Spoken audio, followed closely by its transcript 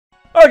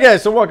Okay,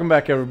 so welcome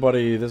back,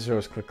 everybody. This is your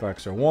host,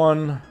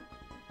 ClickClaxer1,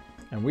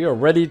 and we are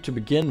ready to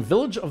begin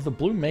Village of the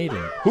Blue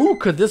Maiden. Who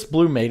could this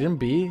Blue Maiden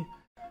be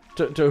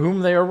to whom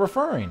they are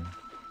referring?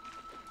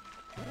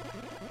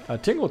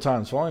 Tingle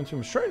times following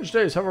some strange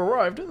days have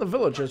arrived in the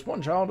village as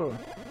one child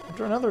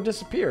after another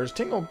disappears.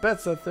 Tingle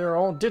bets that they're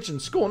all ditching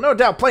school, no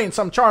doubt playing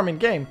some charming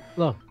game.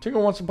 Look.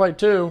 Tingle wants to play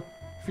too.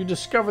 If you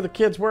discover the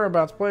kid's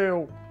whereabouts, play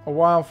a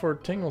while for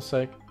Tingle's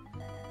sake.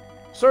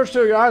 Search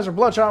till your eyes are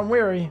bloodshot and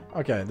weary.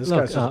 Okay, this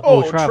guy says,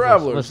 "Oh,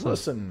 travelers,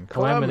 listen.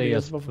 Calamity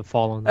has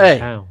befallen hey. the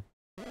town."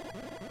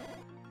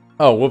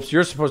 Oh, whoops,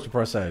 you're supposed to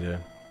press A, dude.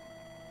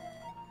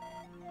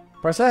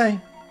 Press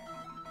A.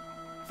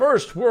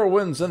 First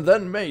whirlwinds and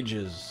then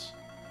mages.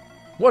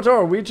 What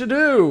are we to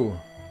do?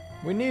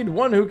 We need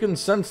one who can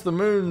sense the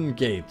moon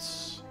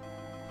gates.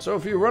 So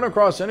if you run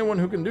across anyone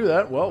who can do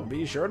that, well,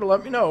 be sure to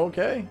let me know,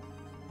 okay?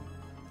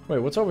 Wait,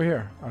 what's over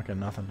here? Okay,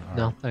 nothing. All right.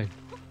 Nothing.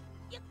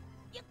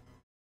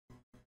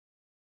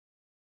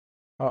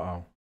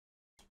 Uh-oh.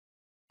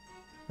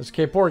 Is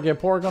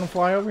Gepor gonna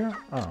fly over here?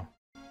 Oh.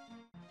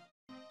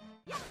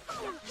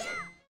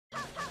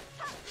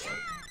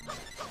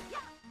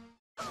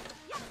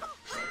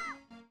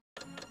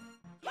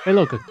 Hey,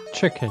 look, a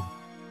chicken.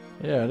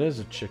 Yeah, it is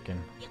a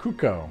chicken.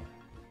 Kuko.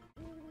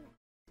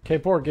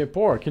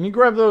 Gepor, can you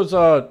grab those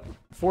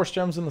force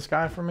gems in the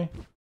sky for me?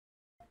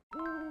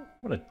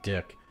 What a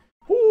dick.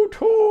 Hoot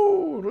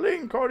hoot!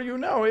 Link, are you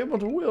now able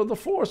to wield the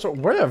force?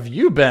 Where have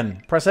you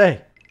been? Press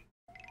A.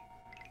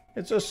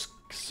 It's a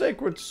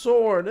sacred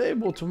sword,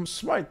 able to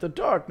smite the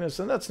darkness,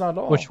 and that's not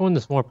all. Which one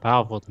is more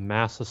powerful, the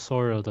Master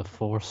Sword or the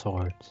Four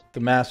Swords? The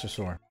Master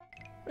Sword.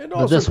 It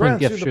also this one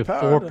gives you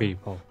 4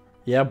 people.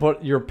 Yeah,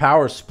 but your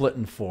power's split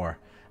in 4.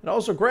 It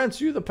also grants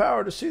you the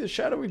power to see the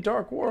shadowy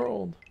dark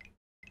world.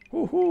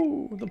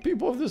 Hoo-hoo, the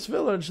people of this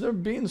village, they're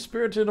being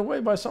spirited away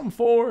by some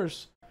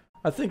force.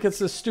 I think it's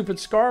this stupid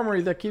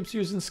Skarmory that keeps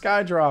using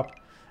Skydrop.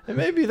 It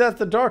may be that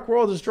the dark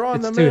world is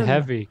drawing them in. It's too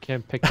heavy,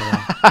 can't pick it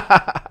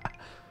up.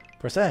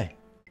 Press A.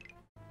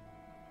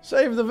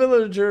 Save the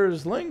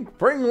villagers, Link.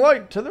 Bring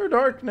light to their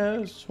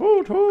darkness.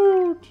 Hoot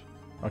hoot.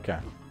 Okay.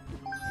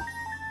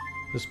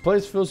 This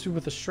place fills you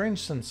with a strange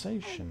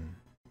sensation.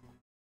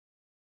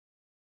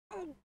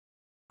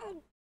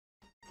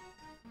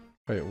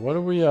 Wait, what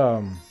do we,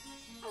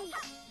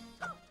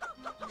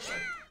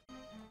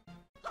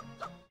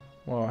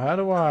 Well, how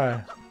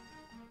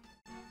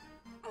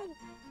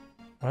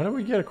do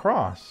we get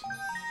across?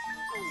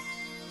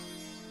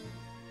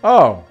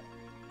 Oh!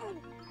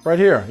 Right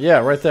here. Yeah,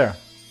 right there.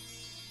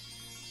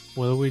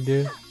 What do we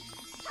do?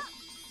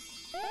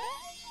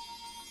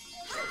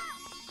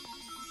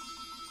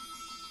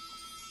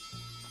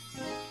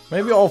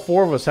 Maybe all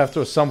 4 of us have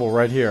to assemble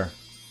right here.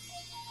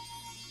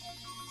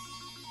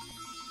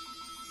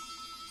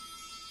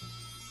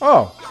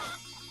 Oh!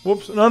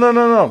 Whoops.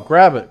 No.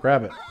 Grab it.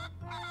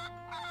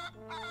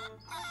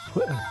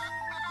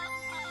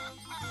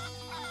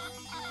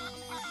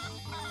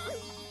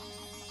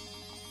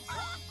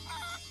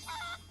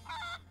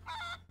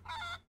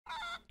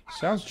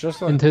 Sounds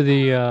just like... Into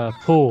the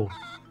pool.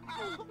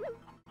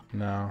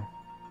 No.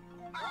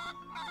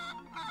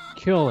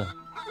 Kill it.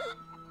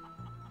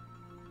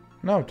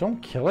 No, don't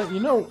kill it.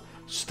 You know...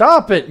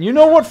 Stop it! You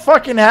know what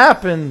fucking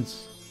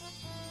happens!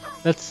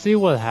 Let's see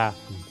what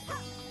happens.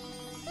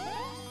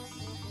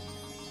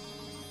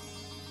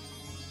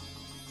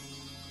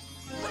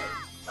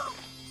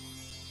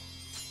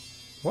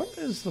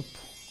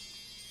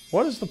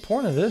 What is the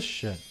point of this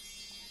shit?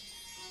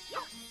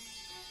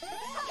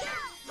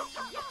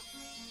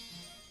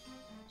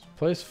 This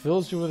place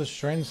fills you with a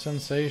strange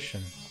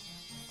sensation.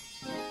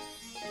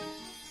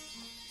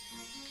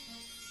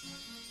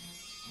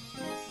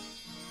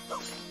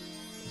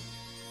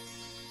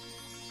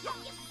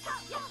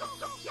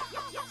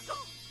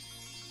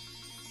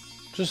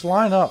 Just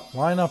line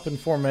up in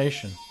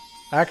formation.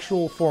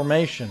 Actual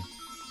formation.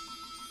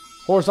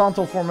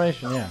 Horizontal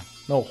formation, yeah.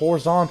 No,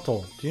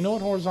 horizontal. Do you know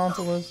what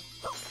horizontal is?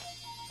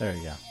 There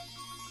you go.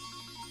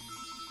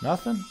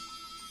 Nothing?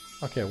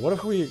 Okay, what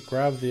if we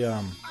grab the,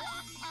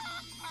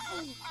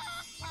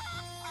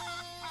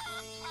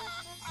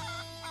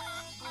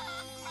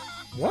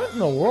 What in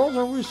the world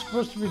are we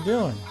supposed to be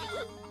doing?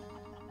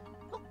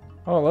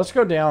 Oh, let's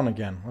go down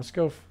again. Let's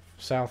go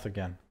south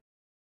again.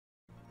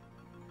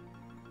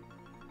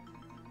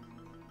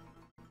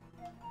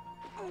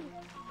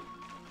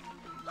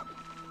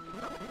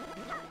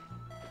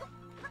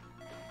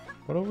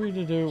 What are we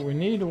to do? We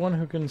need one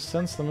who can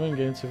sense the moon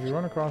gates if you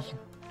run across...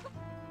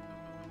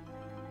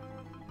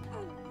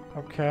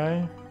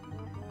 Okay.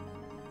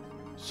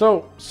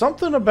 So,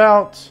 something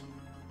about...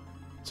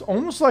 It's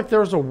almost like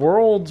there's a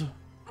world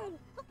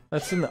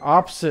that's in the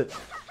opposite...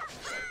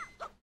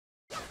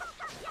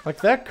 Like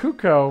that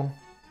Kuko.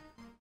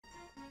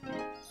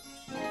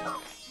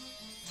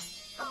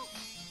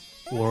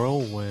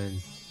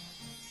 Whirlwind.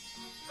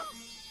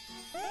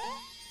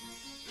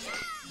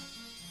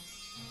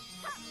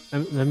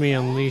 Let me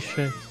unleash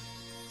it.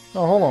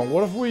 No, hold on.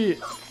 What if we...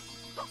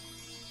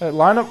 Hey,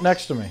 line up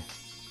next to me.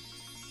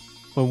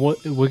 But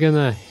what, we're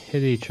gonna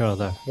hit each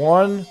other.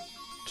 1,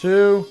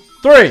 2,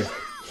 3.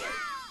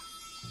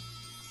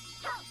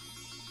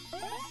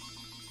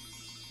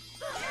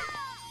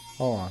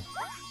 Hold on.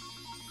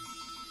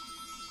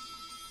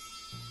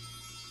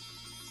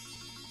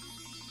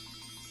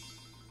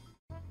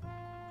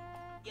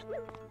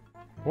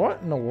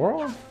 What in the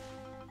world?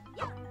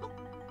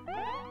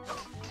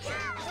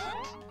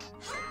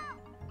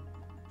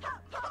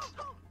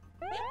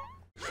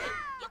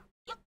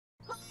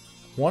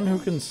 One who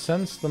can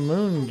sense the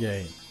moon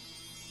gate.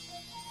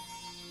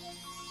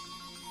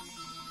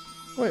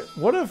 Wait,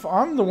 what if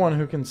I'm the one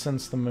who can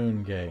sense the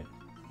moon gate?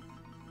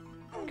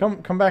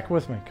 Come back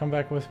with me. Come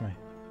back with me.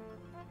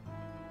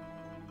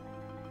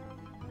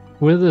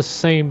 We're the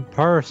same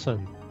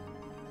person.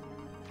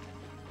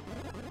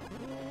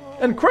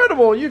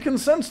 Incredible! You can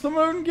sense the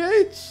moon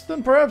gates?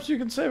 Then perhaps you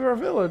can save our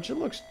village. It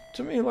looks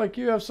to me like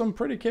you have some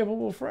pretty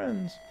capable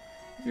friends.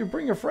 If you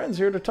bring your friends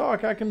here to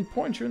talk, I can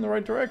point you in the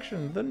right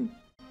direction. Then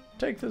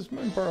take this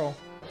moon pearl.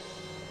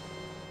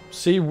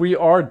 See, we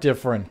are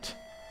different.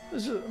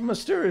 This is a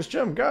mysterious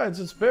gem guides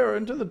its bearer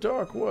into the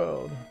dark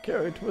world.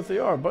 Carry it with the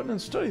R button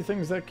and study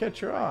things that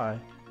catch your eye.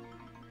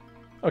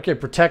 Okay,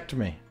 protect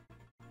me.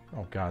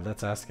 Oh god,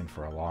 that's asking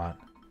for a lot.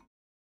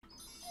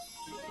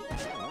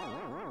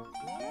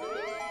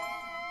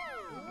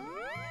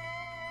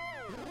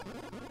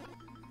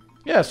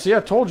 Yeah, see, I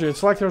told you,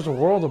 it's like there's a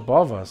world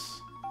above us.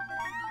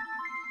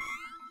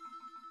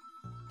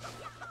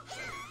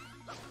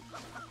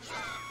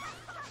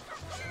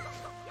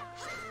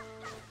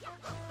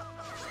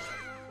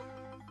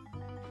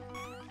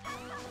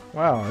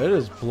 Wow, it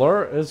is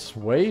it's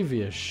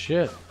wavy as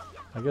shit.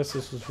 I guess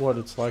this is what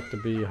it's like to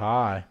be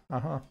high.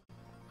 Uh-huh.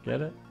 Get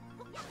it?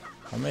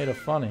 I made it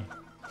funny.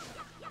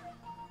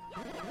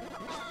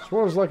 This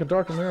world is like a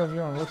dark mirror of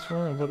your own. It looks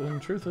familiar, but in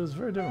truth it is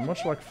very different,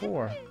 much like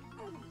 4.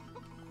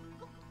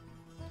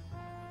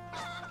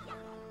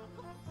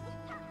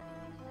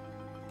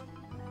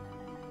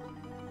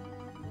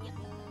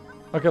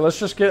 Okay, let's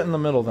just get in the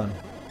middle then.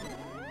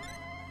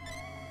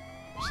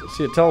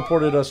 See, it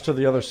teleported us to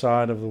the other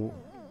side of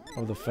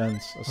the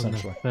fence,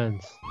 essentially.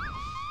 Fence.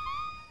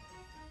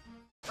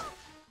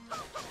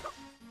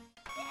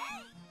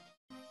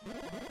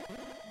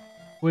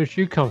 Where'd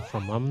you come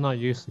from? I'm not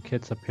used to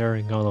kids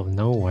appearing out of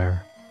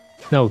nowhere.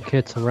 No,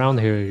 kids around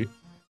here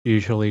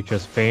usually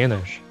just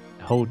vanish.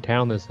 The whole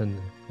town is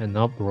in an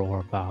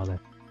uproar about it.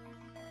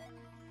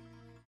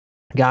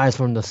 Guys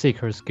from the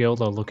Seekers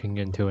Guild are looking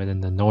into it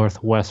in the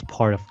northwest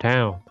part of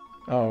town.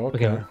 Oh,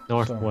 okay.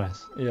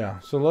 Northwest. So, yeah,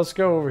 so let's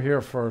go over here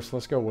first.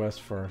 Let's go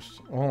west first.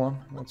 Hold on,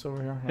 what's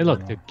over here? Hey,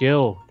 look, the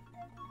guild.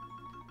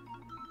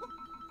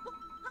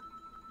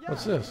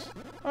 What's this?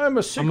 I'm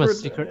a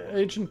secret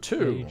agent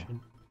too.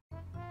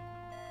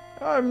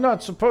 I'm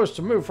not supposed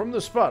to move from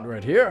this spot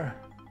right here.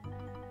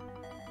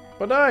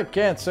 But I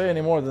can't say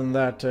any more than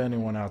that to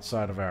anyone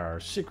outside of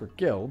our secret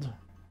guild.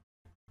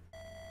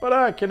 But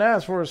I can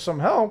ask for some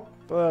help.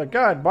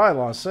 Guide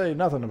bylaws say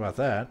nothing about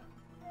that.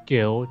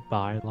 Guild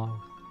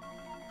bylaws.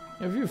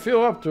 If you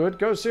feel up to it,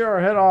 go see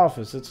our head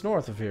office. It's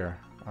north of here.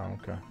 Oh,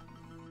 okay.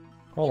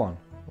 Hold on.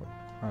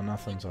 Oh,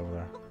 nothing's over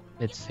there.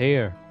 It's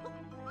here.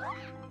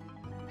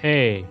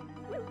 Hey.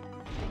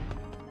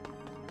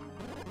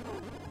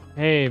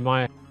 Hey,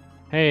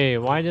 Hey,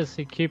 why does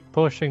he keep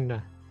pushing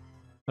the...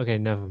 Okay,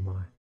 never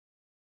mind.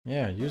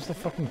 Yeah, use the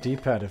fucking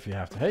D-pad if you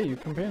have to. Hey, you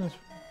companions.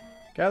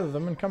 Gather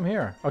them and come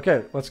here.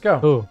 Okay, let's go.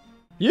 Who?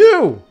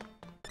 You!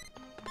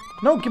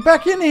 No, get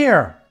back in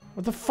here!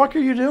 What the fuck are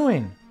you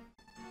doing?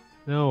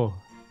 No.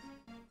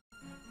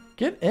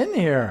 Get in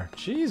here!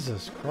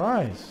 Jesus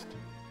Christ.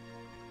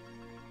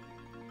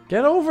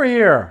 Get over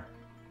here!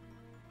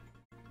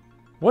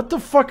 What the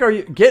fuck are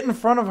you... Get in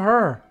front of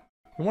her!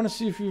 You want to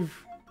see if you've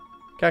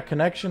got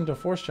connection to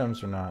force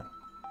gems or not.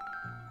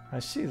 I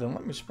see, then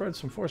let me spread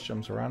some force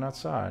gems around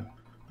outside.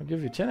 I'll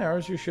give you 10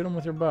 arrows, you shoot them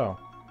with your bow.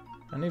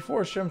 Any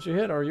force gems you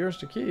hit are yours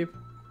to keep.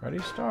 Ready,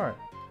 start.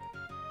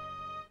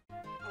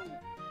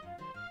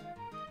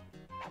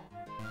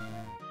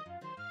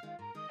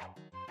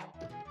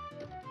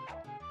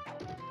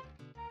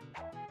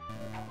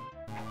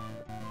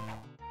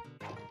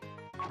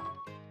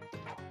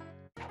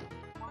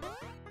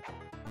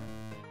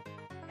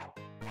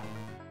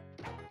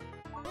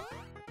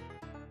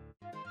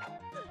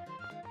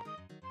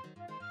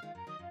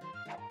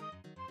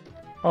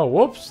 Oh,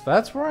 whoops,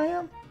 that's where I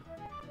am?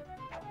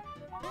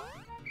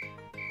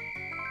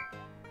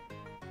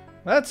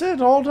 That's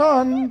it, all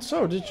done.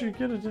 So, did you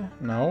get it?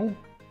 No.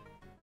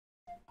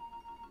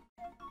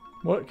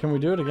 What, can we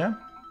do it again?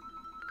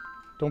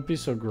 Don't be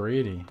so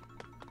greedy.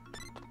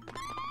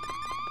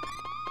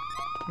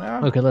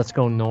 Nah. Okay, let's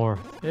go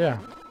north. Yeah.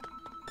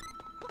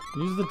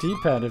 Use the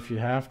D-pad if you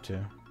have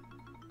to.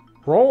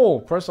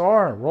 Roll! Press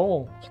R,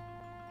 roll.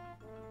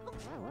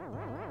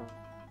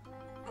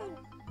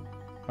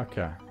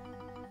 Okay.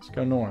 Let's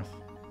go north.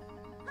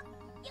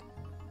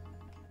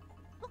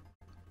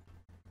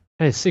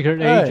 Hey,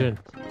 secret agent.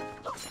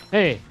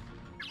 Hey.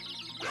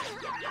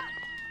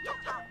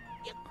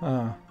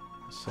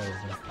 So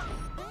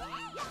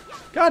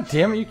God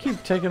damn it, you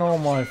keep taking all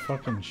my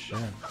fucking shit.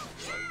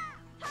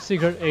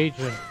 Secret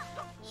agent.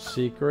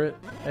 Secret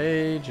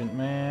agent,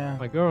 man.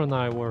 My girl and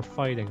I were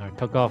fighting. I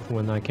took off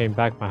when I came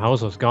back. My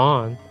house was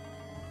gone.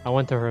 I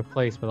went to her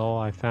place, but all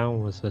I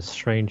found was a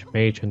strange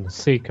mage and the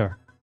seeker.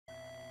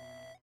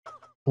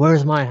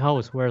 Where's my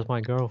house? Where's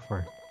my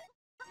girlfriend?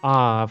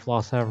 Ah, I've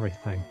lost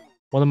everything.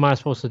 What am I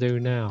supposed to do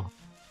now?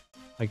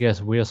 I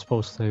guess we're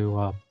supposed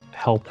to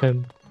help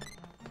him.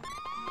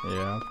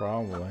 Yeah,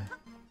 probably.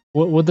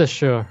 What does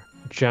your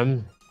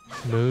gem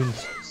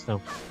moons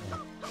stuff?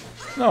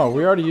 No,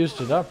 we already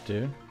used it up,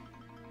 dude.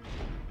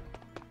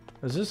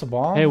 Is this a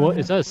bomb? Hey, what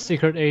is that? A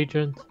secret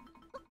agent?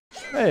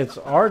 Hey, it's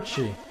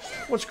Archie.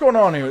 What's going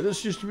on here?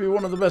 This used to be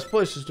one of the best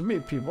places to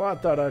meet people. I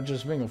thought I'd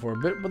just mingle for a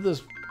bit, but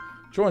this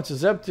joint's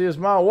as empty as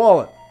my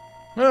wallet.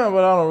 Yeah,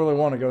 but I don't really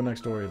want to go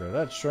next door either.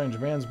 That strange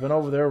man's been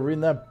over there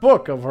reading that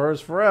book of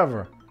hers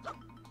forever.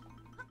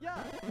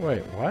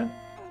 Wait, what?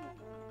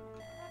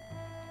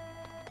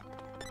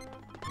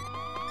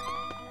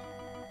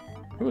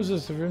 Who is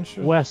this? If you're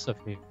interested? West of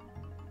you.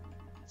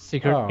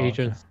 Secret Oh, okay.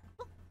 agent.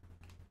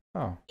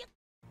 Oh.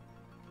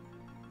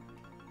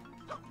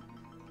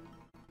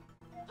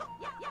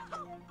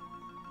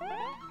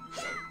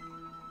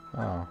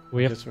 Oh.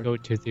 We have guess to go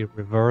to the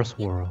reverse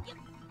world.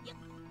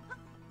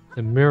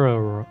 The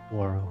mirror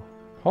world.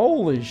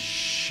 Holy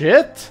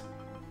shit!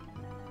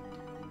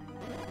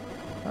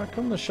 How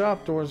come the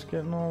shop door's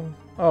getting all...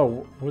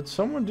 Oh, would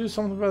someone do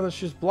something about that?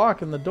 She's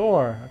blocking the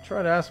door. I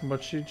tried asking,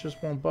 but she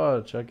just won't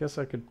budge. I guess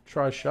I could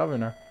try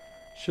shoving her.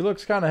 She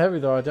looks kind of heavy,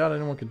 though. I doubt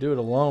anyone could do it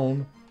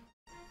alone.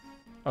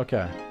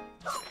 Okay.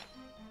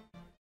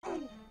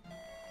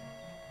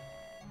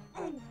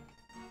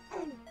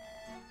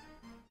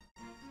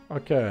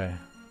 Okay.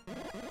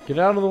 Get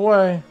out of the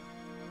way.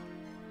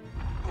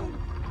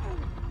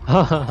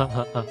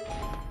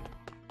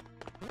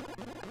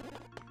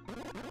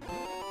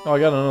 Oh, I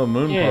got another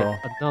moon Yeah, pearl.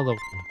 another one.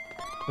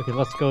 Okay,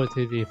 let's go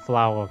to the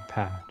flower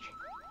patch.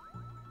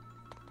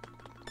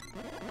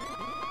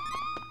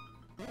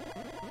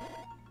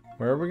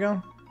 Where are we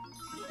going?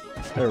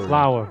 There The we go.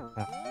 flower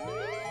patch.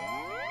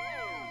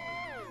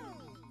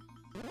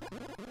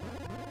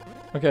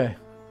 Okay.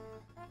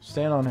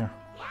 Stand on here.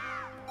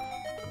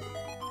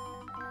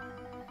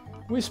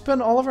 We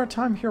spend all of our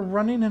time here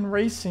running and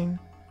racing.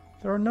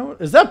 There are no...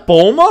 Is that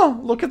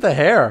Bulma? Look at the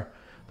hair.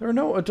 There are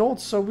no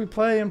adults, so we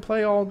play and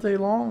play all day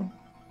long.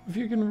 If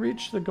you can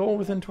reach the goal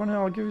within 20,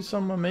 I'll give you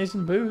some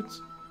amazing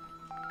boots.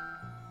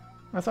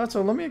 I thought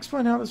so. Let me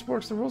explain how this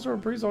works. The rules are a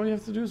breeze. All you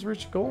have to do is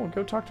reach the goal.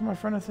 Go talk to my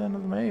friend at the end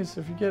of the maze.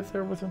 If you get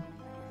there with him,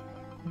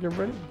 get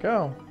ready.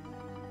 Go.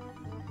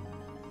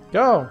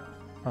 Go.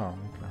 Oh,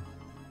 okay.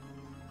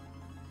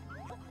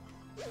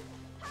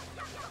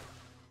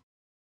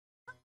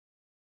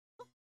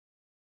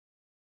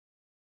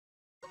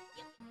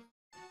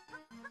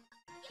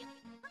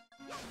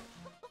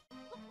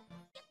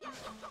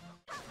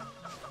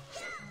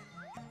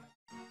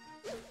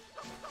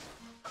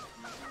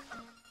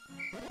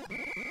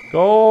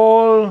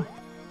 Goal!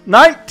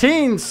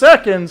 19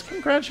 seconds!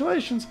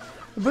 Congratulations!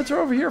 The boots are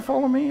over here.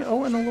 Follow me.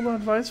 Oh, and a little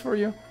advice for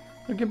you.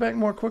 You'll get back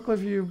more quickly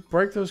if you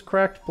break those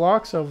cracked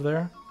blocks over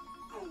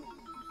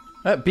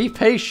there. Be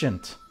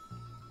patient.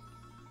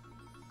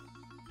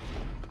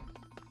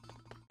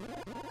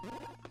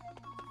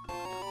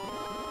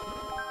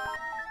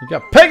 You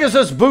got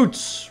Pegasus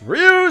boots!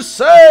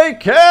 Ryusei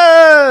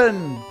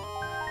Ken!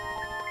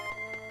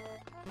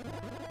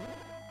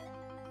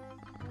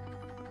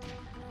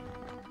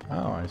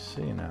 Oh, I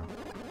see now.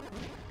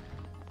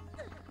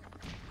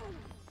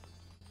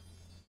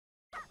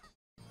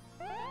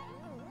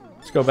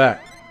 Let's go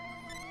back.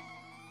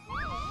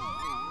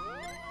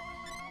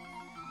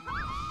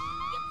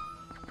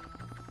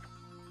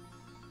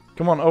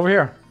 Come on, over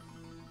here.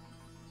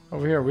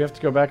 Over here. We have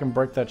to go back and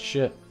break that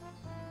shit.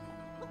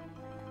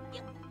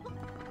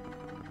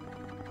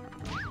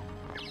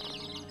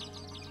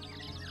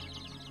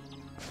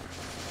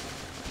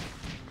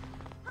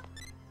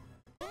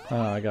 Oh,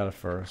 I got it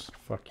first.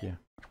 Fuck you.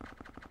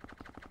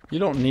 You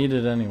don't need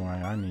it anyway.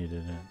 I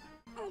needed it.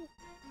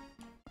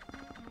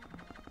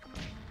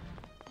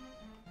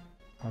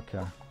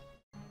 Okay.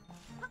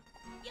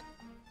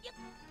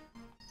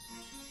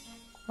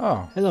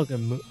 Oh, Hello,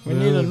 good we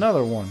need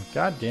another one.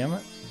 God damn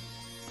it.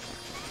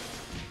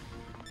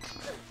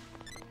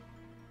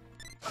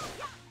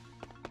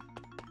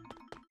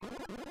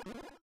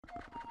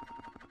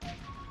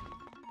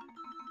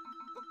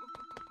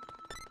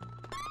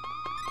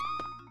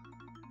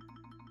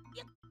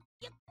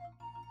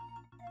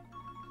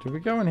 Did we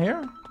go in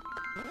here?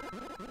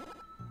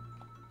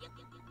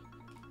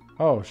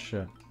 Oh,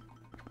 shit.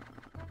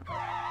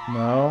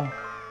 No.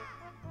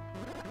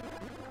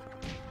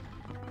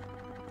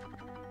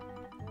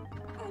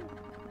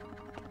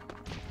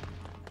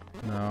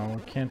 No,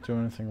 we can't do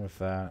anything with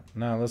that.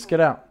 No, let's get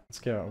out. Let's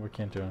get out. We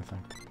can't do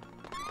anything.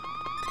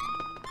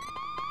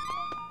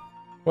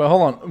 Well,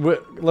 hold on.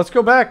 Let's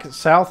go back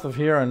south of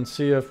here and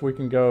see if we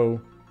can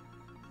go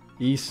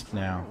east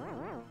now.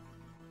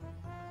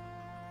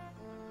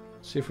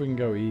 See if we can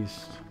go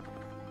east.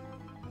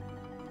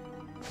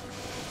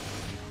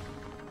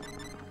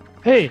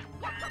 Hey,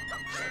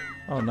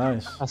 Oh,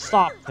 nice. I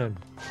stopped him.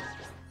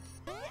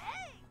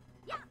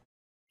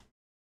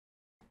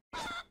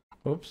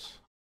 Oops.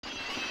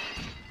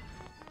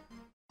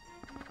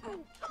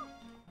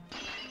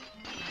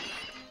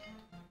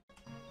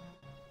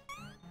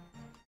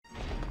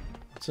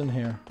 What's in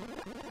here?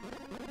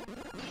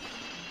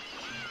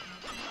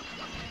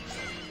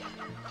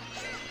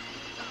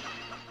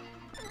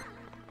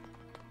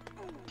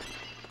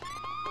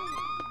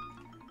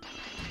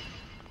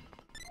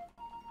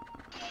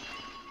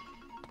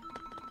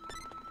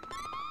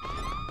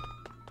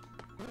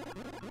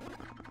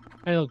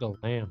 Hey, look, a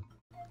lamb.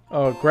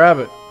 Oh, grab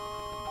it.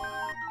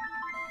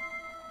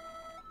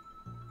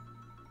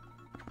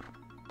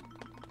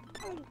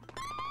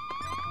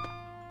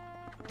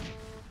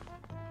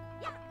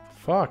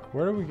 Fuck,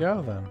 where do we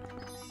go then?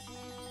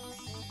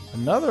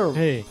 Another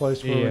Hey,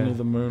 place where we need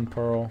the moon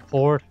pearl.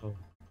 Portal.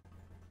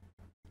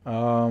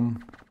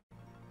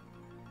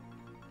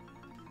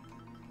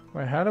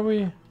 Wait, how do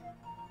we...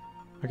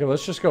 Okay,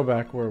 let's just go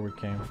back where we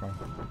came from.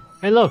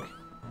 Hey, look.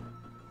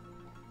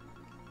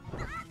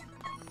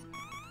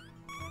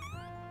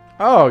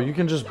 Oh, you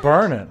can just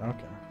burn it. Okay.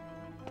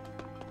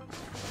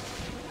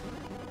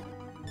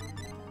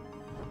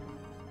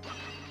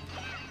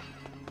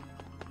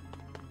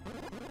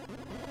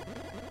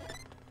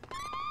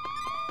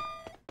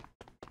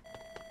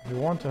 If you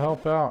want to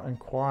help out,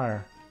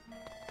 inquire.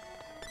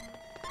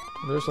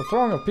 There's a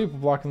throng of people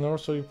blocking the door,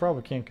 so you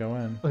probably can't go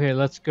in. Okay,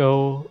 let's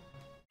go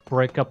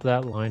break up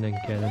that line and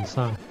get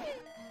inside.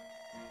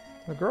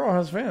 The girl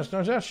has vanished.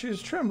 No doubt she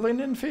is trembling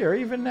in fear,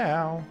 even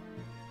now.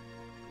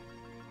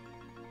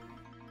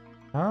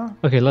 Huh?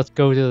 Okay, let's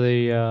go to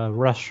the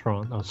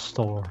restaurant or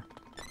store.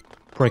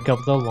 Break up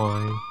the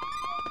line.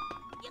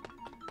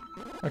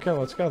 Okay,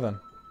 let's go then.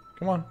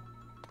 Come on.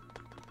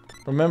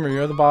 Remember,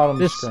 you're at the bottom of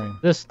the screen.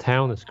 This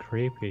town is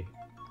creepy.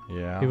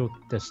 Yeah. People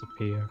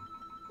disappear.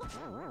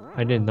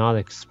 I did not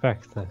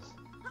expect this.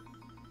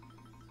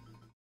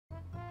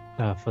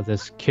 For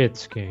this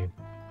kids game.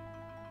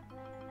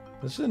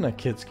 This isn't a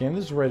kid's game.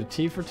 This is rated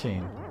T for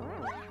teen.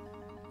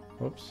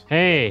 Whoops.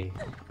 Hey!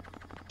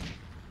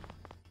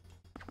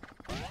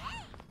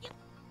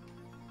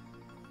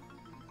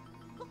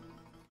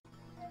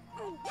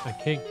 I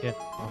can't get...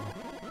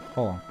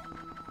 Hold on.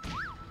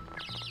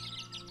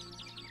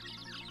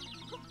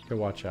 Okay,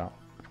 watch out.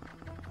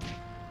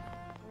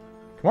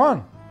 Come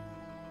on!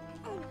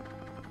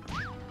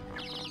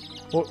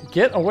 Well,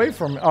 get away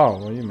from me. Oh,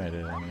 well, you made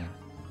it in here.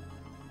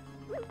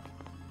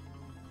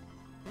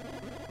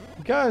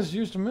 You guys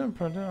used a moon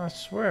printer, I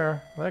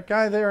swear. That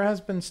guy there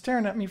has been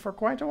staring at me for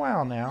quite a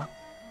while now.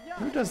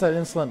 Who does that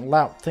insolent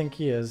lout think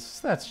he is?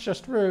 That's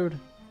just rude.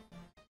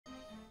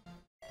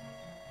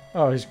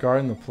 Oh, he's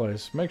guarding the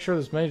place. Make sure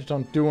this mage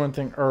don't do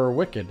anything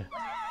wicked.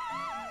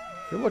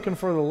 If you're looking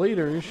for the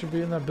leader, you should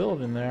be in that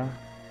building there.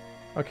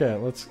 Okay,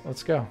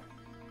 let's go.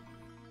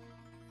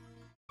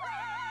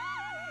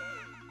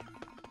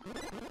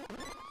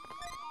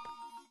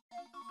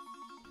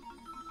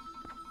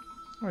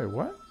 Wait,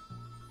 what?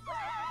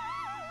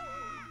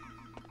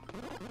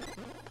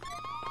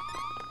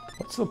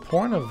 What's the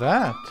point of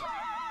that?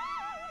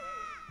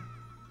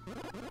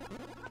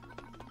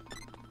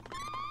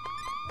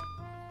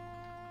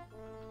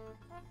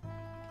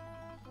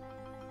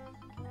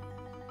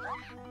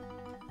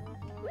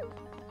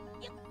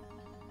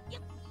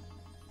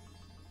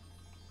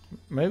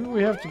 Maybe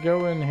we have to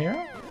go in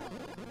here?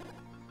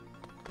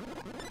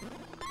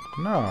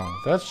 No,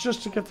 that's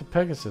just to get the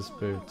Pegasus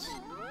boots.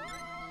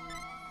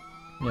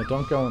 Yeah,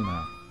 don't go in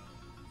there.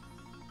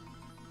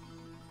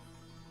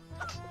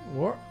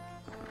 What?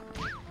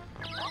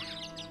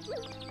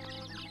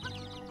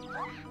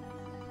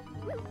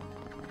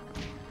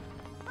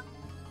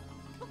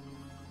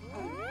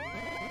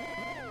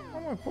 Oh,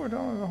 my poor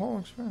dollar, the whole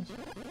expense.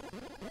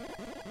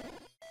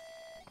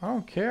 I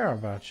don't care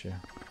about you.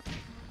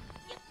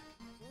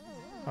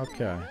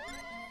 Okay.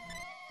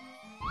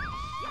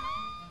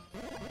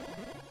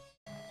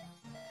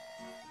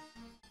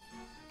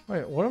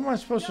 Wait, what am I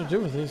supposed to do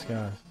with these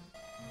guys?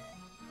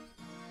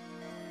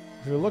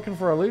 If you're looking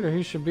for a leader,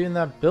 he should be in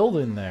that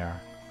building there.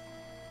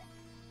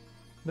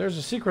 There's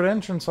a secret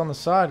entrance on the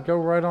side. Go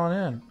right on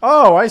in.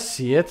 Oh, I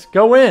see it.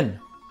 Go in.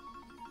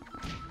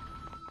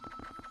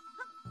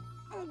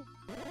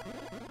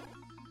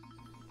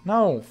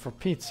 No, for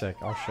Pete's sake.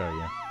 I'll show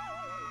you.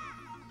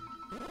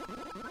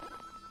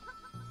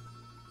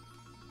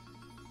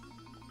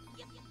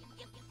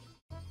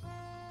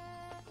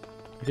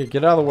 Okay,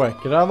 get out of the way.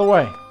 Get out of the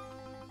way.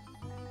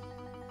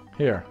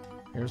 Here.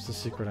 Here's the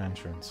secret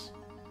entrance.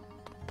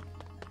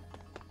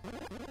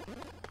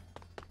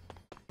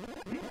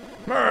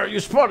 You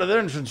spotted the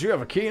entrance. You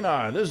have a keen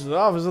eye. This is the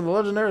office of the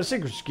legendary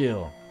secret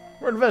skill.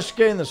 We're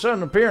investigating the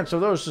sudden appearance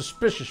of those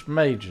suspicious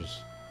mages.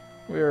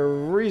 We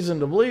have reason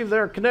to believe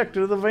they're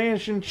connected to the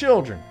vanishing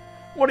children.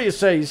 What do you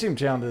say? You seem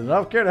talented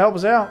enough. Care to help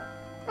us out?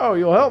 Oh,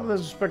 you'll help?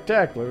 This is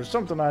spectacular. There's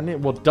something I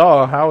need. Well,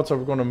 duh. How else are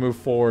we going to move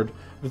forward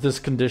with this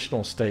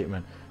conditional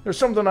statement? There's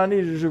something I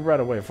need to do right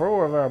away.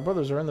 4 of our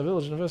brothers are in the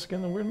village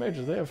investigating the weird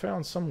mages. They have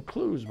found some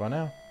clues by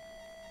now.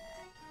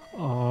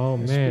 Oh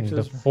Speak man, to the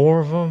this- 4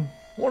 of them?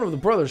 One of the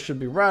brothers should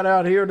be right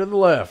out here to the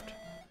left.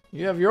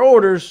 You have your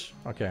orders.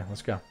 Okay,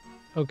 let's go.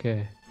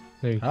 Okay.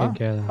 There you Huh? can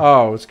get it.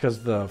 Oh, it's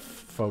because the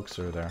folks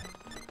are there.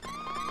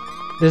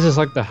 This is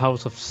like the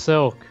House of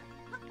Silk.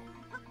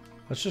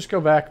 Let's just go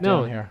back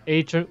No, down here.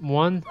 Agent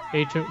 1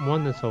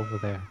 is over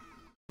there.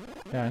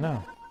 Yeah, I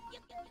know.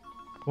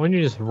 Why don't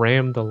you just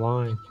ram the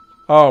line?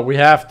 Oh, we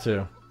have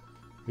to.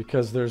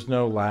 Because there's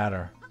no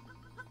ladder.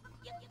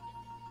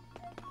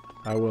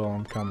 I will,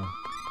 I'm coming.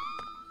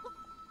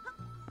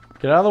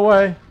 Get out of the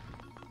way.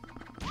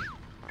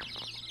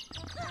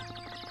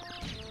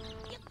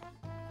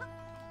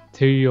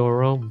 To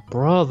your own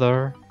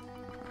brother.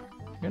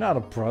 You're not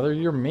a brother,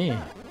 you're me.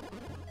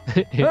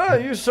 Ah,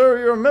 you, sir,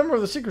 you're a member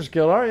of the Secrets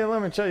Guild, are you?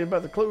 Let me tell you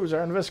about the clues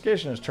our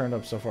investigation has turned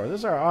up so far. This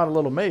is our odd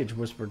little mage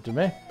whispered to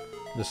me.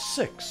 The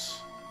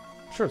 6.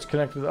 I'm sure it's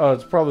connected. Oh,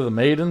 it's probably the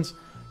maidens.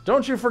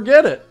 Don't you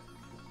forget it.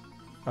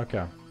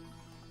 Okay.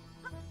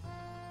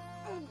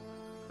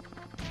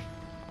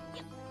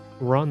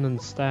 Run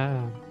and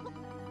stab.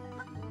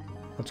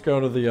 Let's go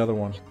to the other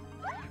one.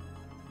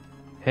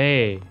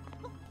 Hey.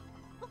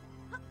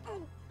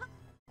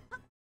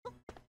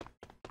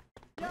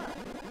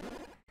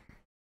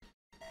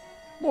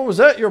 What was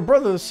that? Your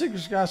brother, the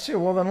Secrets Guy? See,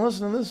 well then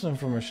listen to this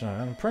information.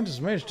 An apprentice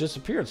mage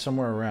disappeared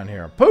somewhere around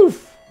here.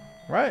 Poof!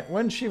 Right?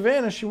 When she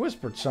vanished, she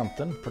whispered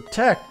something.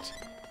 Protect.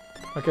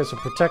 Okay, so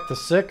protect the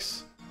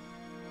 6.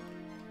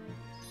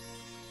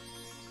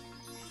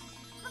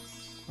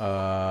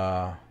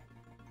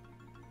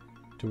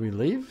 Do we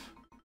leave?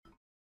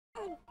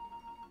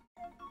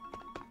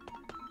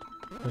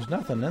 There's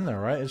nothing in there,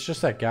 right? It's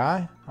just that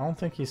guy? I don't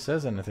think he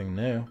says anything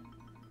new.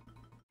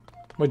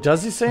 Wait,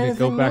 does he say Can you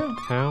anything go back new?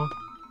 to town?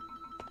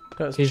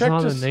 He's Check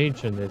not this- an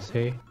agent, is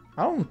he?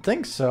 I don't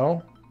think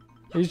so.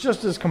 He's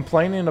just as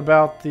complaining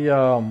about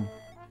the,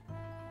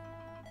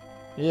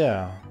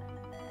 yeah.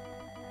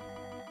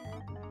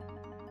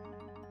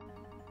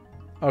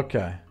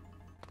 Okay.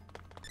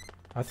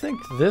 I think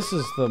this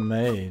is the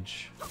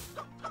mage.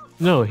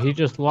 No, he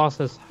just lost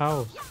his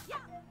house.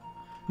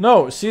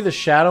 No, see the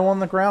shadow on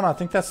the ground? I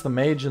think that's the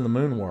mage in the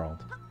moon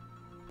world.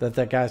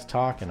 That guy's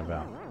talking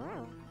about.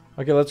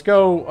 Okay, let's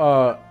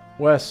go,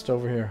 west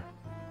over here.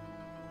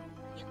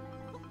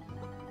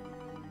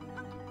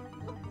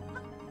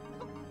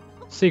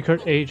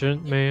 Secret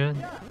agent,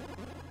 man.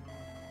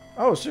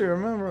 Oh, so you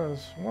remember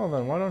us. Well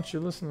then, why don't you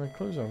listen to the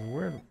clues of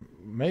weird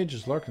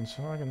mages lurking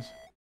so I can...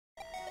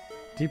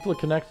 Deeply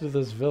connected to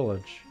this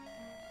village.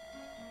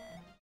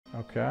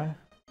 Okay.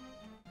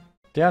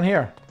 Down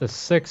here. The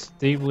 6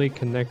 deeply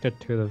connected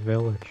to the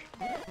village.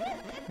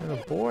 You're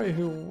the boy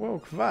who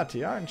woke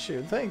Vati, aren't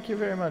you? Thank you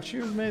very much.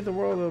 You've made the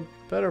world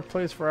a better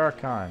place for our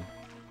kind.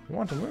 You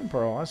want a moon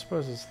pearl? I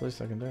suppose it's the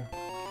least I can do.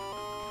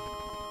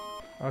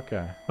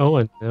 Okay. Oh,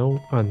 a new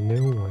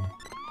one.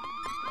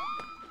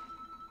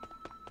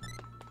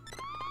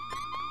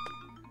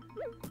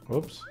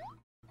 Whoops.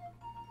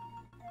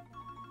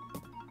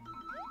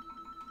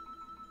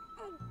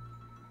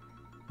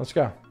 Let's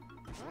go.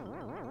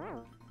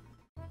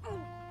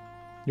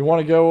 You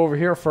want to go over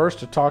here first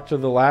to talk to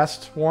the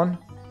last one?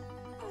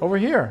 Over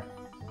here.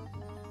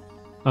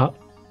 Oh,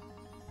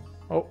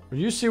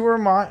 you see where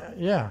my...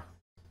 Yeah.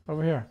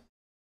 Over here.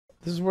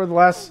 This is where the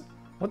last...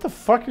 What the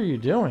fuck are you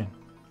doing?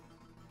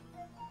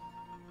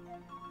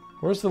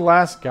 Where's the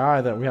last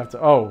guy that we have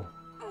to... Oh.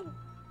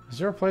 Is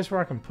there a place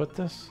where I can put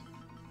this?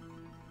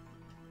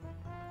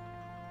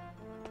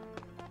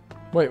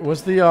 Wait,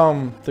 was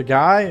the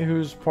guy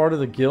who's part of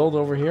the guild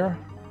over here?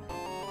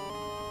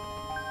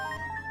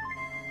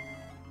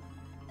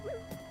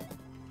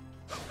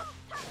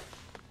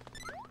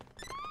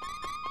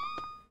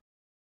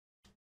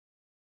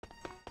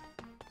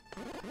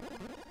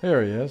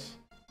 Here he is.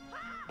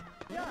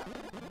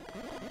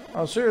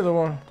 Oh, so you're the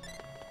one.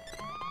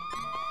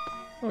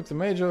 Look, the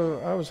mage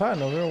I was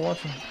hiding over here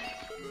watching.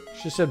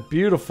 She said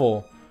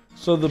beautiful.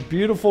 So the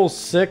beautiful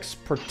 6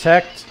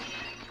 protect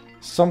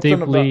something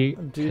Deeply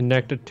about...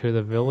 connected to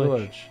the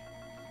village.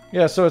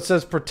 Yeah, so it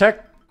says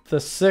protect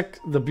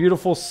the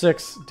beautiful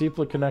 6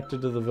 deeply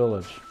connected to the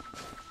village.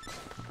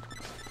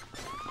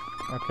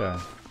 Okay.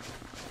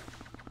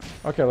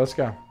 Okay, let's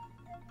go.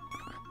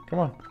 Come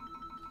on.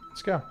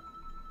 Let's go.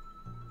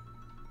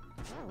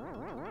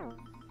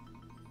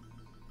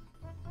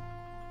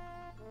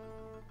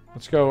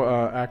 Let's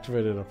go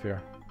activate it up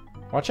here.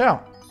 Watch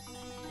out!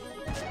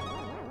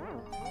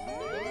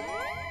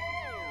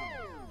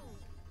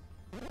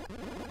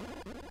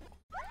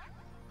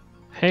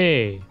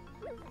 Hey.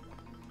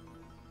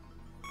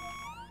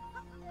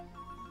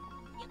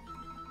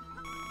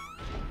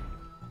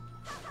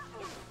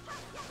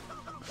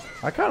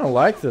 I kind of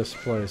like this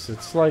place.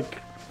 It's like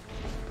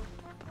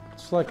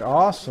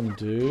awesome,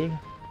 dude.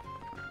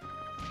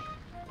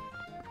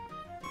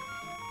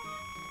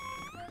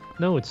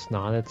 No, it's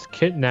not. It's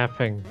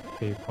kidnapping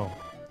people.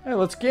 Hey,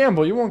 let's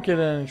gamble. You won't get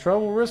in any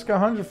trouble. Risk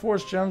 100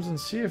 force gems and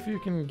see if you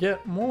can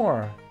get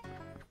more.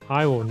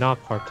 I will not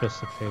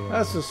participate in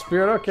That's this. the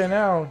spirit. Okay,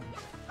 now.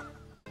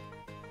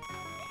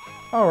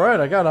 Alright,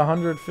 I got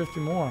 150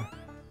 more.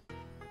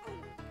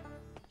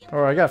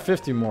 Or I got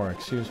 50 more,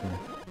 excuse me.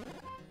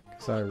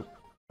 Because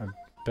I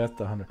bet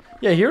the 100.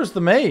 Yeah, here's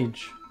the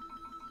mage.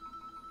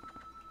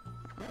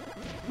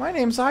 My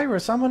name's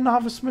Iris. I'm a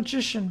novice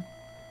magician.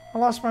 I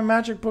lost my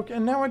magic book,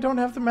 and now I don't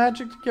have the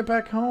magic to get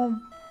back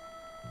home.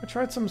 I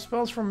tried some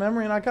spells from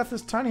memory, and I got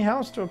this tiny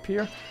house to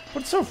appear.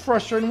 But it's so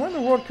frustrating. Where in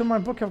the world could my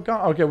book have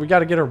gone? Okay, we got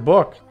to get her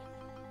book.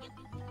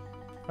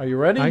 Are you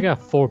ready? I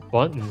got 4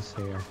 buttons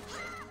here.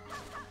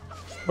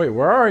 Wait,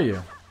 where are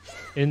you?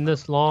 In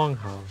this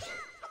longhouse.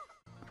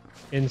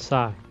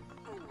 Inside.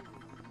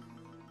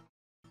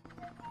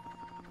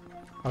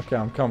 Okay,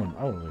 I'm coming.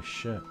 Holy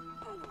shit.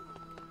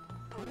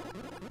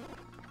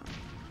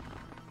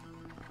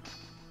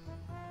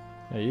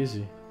 Yeah,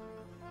 easy.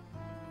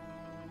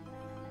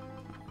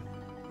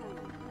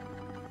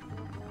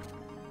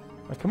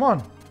 Like, come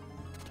on.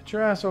 Get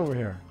your ass over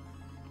here.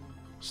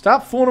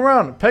 Stop fooling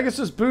around.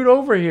 Pegasus boot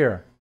over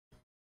here.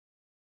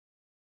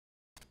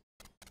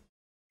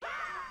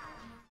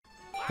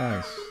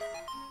 Nice.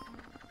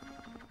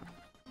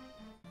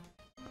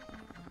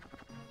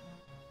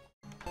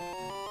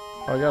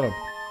 Oh, I got a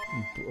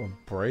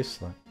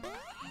bracelet.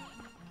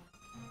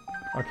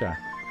 Okay.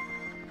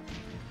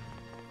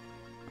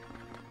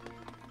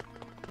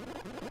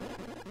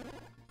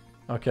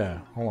 Okay,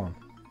 hold on.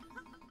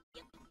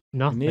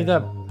 Nothing. You need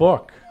that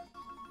book.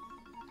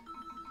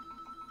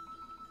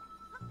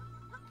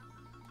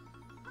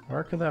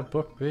 Where could that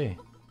book be?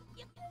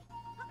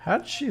 How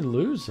did she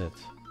lose it?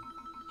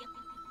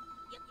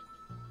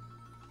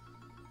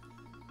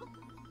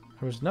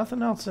 There was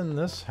nothing else in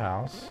this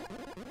house.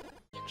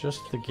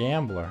 Just the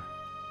gambler.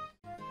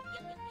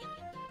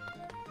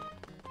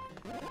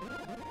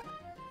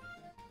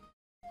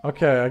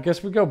 Okay, I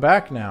guess we go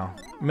back now.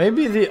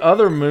 Maybe the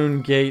other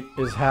moon gate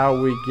is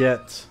how we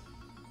get...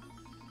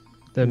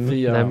 That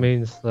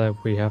means that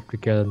we have to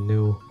get a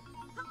new...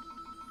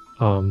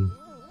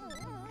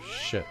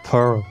 Shit.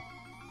 pearl.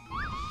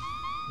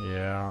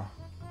 Yeah.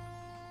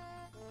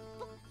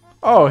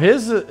 Oh,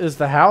 his is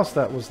the house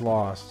that was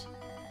lost.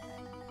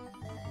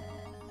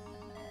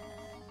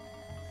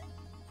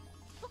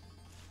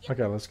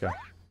 Okay, let's go.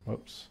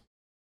 Whoops.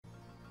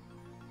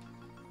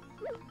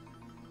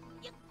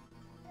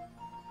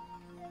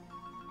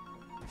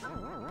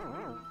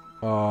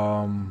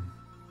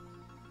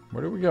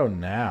 Where do we go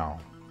now?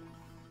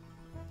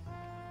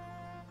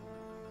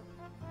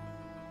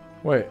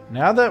 Wait,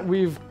 now that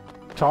we've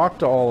talked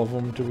to all of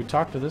them, do we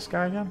talk to this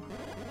guy again?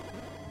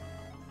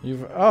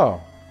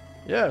 Oh.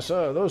 Yes,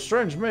 those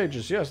strange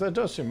mages. Yes, that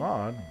does seem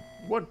odd.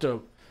 What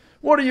do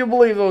you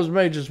believe those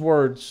mages'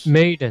 words?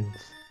 Maidens.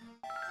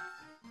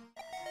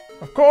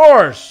 Of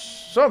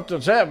course!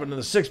 Something's happened to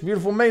the 6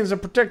 beautiful maidens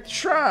that protect the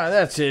shrine.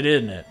 That's it,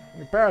 isn't it?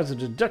 Your powers of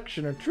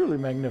deduction are truly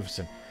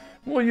magnificent.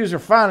 We'll use your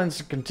findings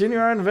to continue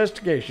our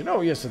investigation. Oh,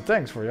 yes, and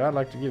thanks for you. I'd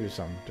like to give you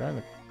something. During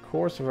the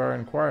course of our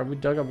inquiry, we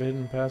dug up a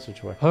hidden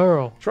passageway.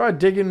 Pearl. Try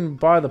digging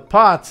by the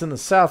pots in the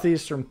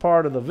southeastern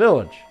part of the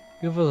village.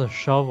 Give us a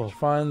shovel.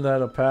 Find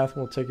that a path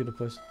will take you to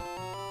place.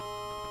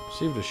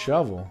 Received a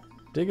shovel.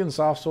 Dig in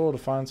soft soil to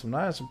find some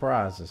nice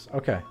surprises.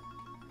 Okay.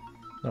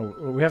 No,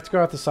 we have to go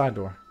out the side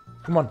door.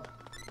 Come on.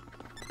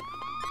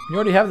 You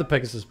already have the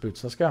Pegasus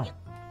boots. Let's go.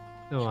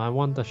 No, I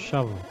want the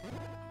shovel.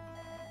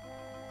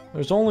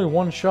 There's only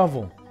one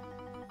shovel.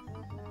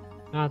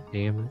 God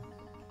damn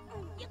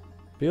it.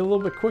 Be a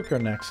little bit quicker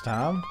next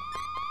time.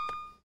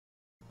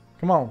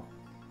 Come on.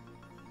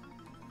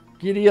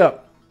 Giddy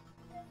up.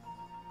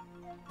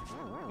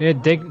 Yeah,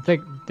 dig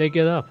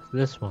it up.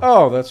 This one.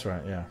 Oh, that's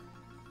right, yeah.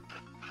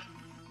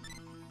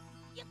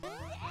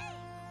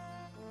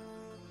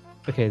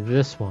 Okay,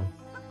 this one.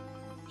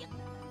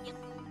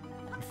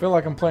 I feel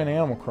like I'm playing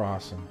Animal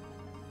Crossing.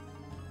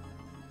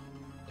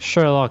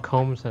 Sherlock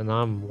Holmes and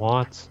I'm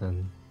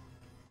Watson.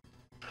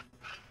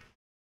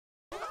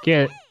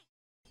 Get it.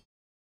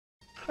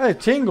 Hey,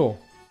 Tingle!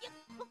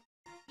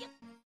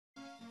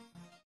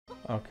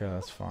 Okay,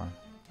 that's fine.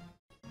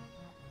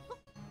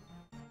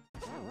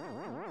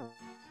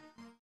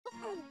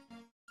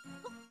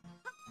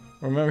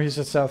 Remember, he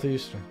said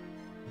southeastern.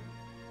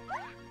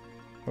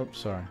 Oops,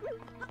 sorry.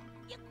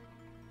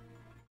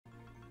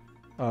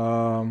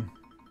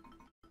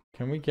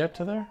 Can we get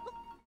to there?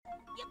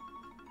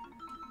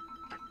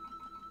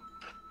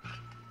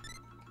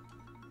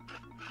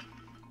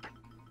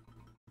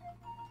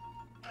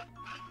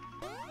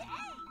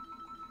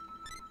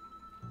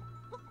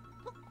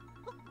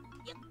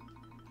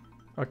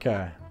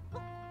 Okay.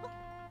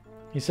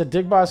 He said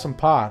dig by some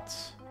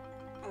pots.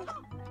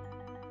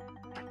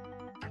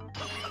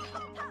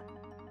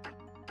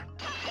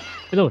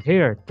 No,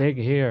 here. Dig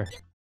here.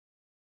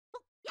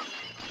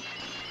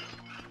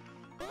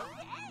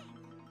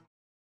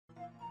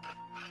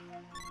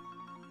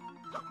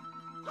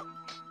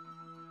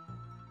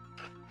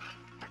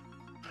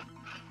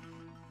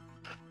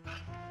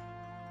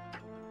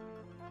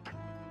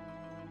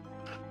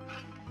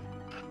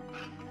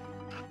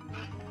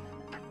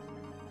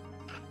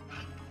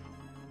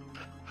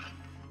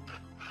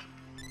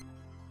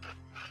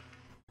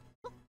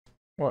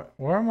 What?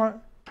 Where am I?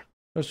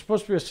 There's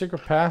supposed to be a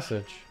secret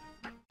passage.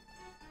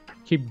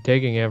 keep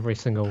digging every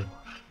single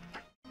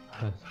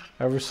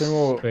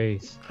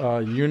space.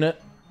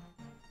 Unit.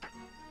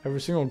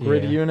 Every single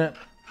grid unit.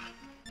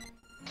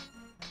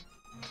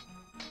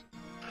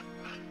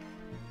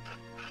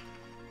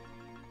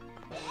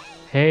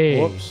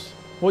 Hey. Whoops.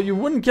 Well, you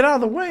wouldn't get out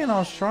of the way, and I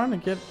was trying to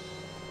get.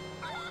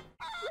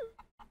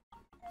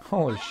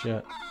 Holy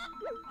shit.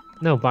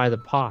 No, by the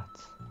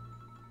pots.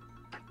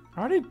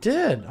 I already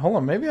did. Hold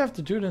on, maybe I have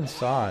to do it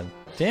inside.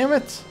 Damn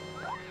it!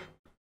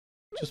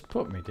 Just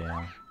put me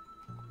down.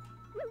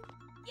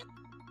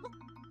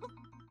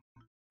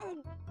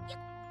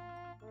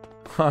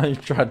 You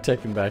tried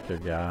taking back your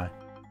guy.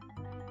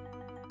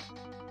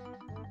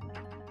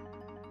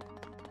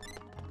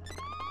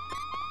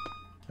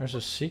 There's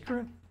a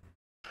secret?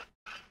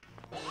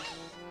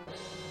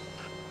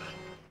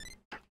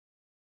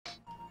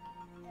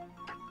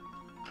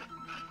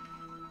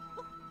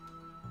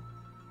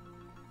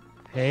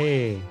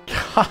 Hey.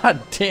 God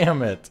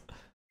damn it.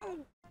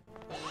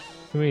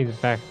 Give me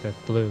back that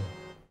blue.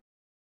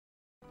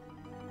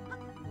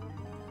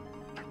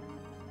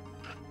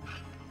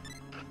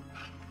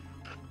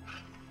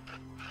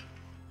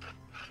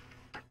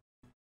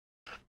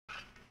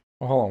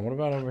 Oh, hold on, what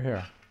about over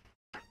here?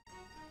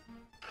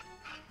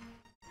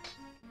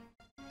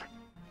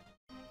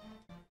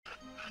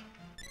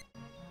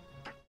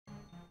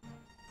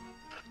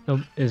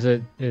 Is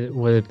it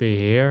would it be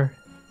here?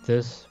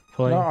 This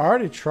place? No, I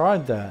already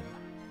tried that.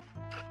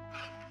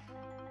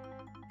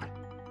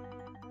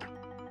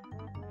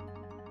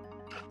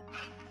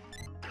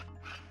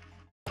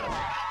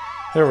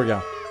 Here we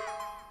go.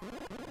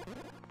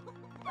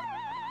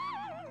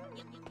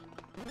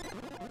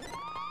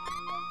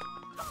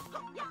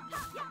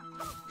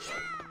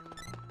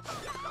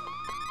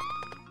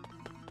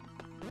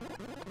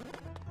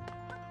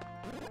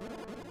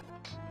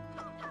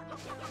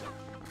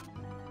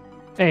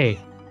 Hey.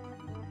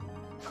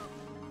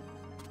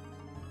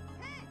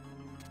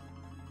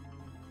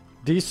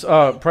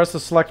 Press the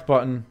select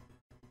button.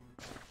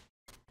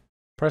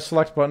 Press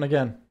select button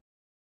again.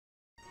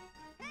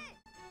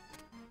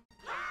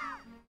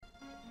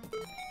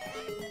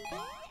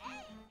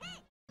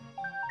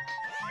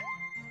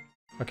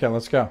 Okay,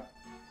 let's go.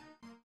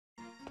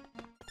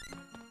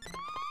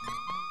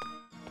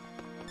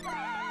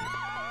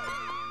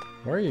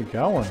 Where are you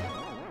going?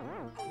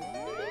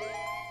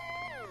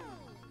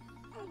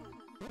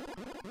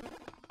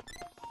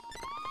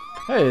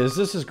 Hey, is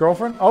this his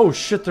girlfriend? Oh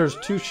shit, there's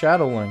 2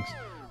 Shadowlings.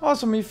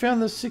 Awesome, you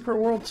found this secret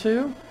world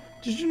too?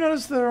 Did you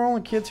notice there are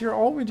only kids here?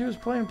 All we do is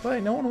play and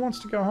play. No one wants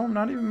to go home,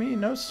 not even me.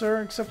 No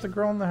sir, except the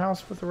girl in the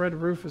house with the red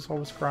roof is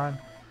always crying.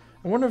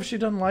 I wonder if she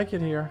doesn't like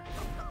it here.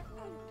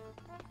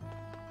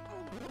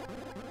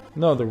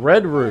 No, the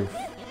red roof.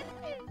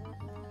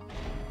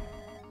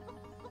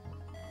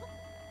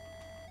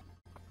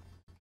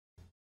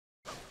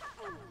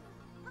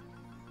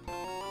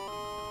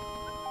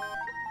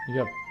 You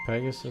got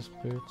Pegasus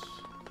boots.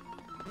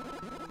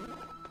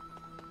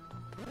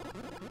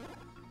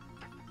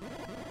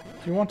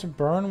 Do you want to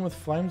burn with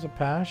flames of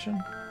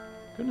passion?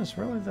 Goodness,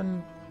 really?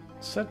 Then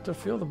set to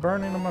feel the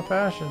burning of my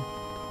passion.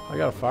 I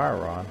got a fire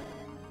rod.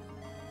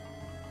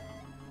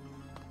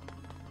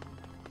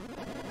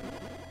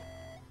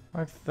 I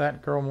like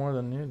that girl more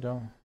than you,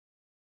 don't.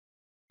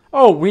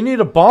 Oh, we need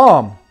a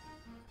bomb.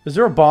 Is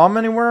there a bomb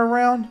anywhere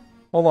around?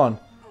 Hold on.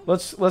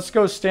 Let's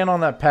go stand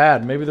on that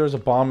pad. Maybe there's a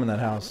bomb in that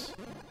house.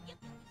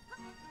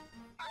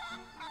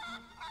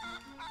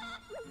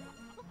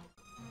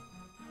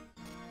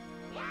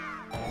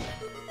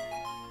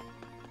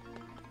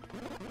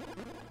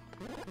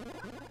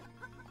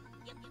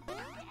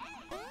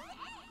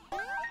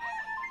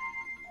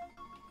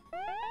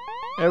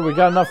 Hey, we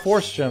got enough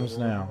force gems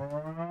now.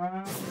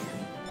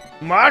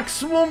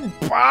 Maximum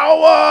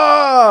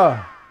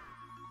power!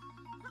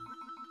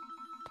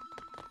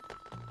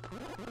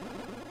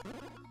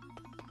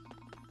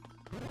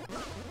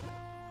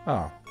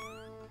 Oh.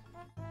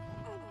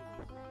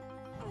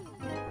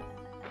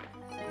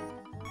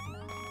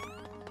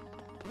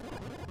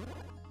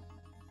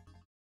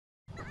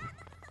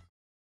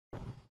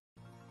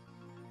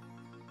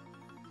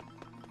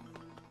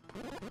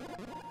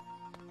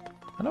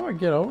 How do I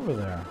get over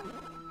there?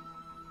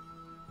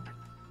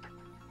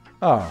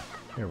 Oh,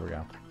 here we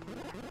go.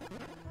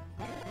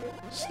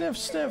 Sniff,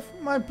 sniff.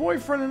 My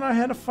boyfriend and I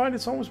had a fight.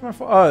 It's always my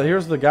fault. Oh,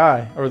 here's the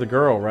guy. Or the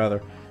girl, rather.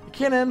 It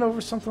can't end over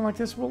something like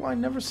this. Will I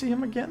never see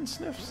him again?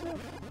 Sniff,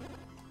 sniff.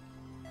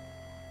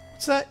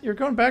 What's that? You're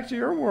going back to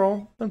your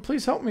world. Then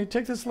please help me.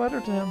 Take this letter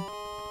to him.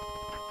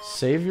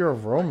 Savior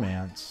of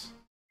romance.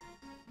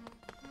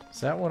 Is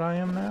that what I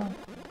am now?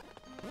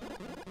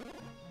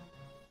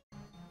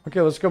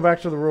 Okay, let's go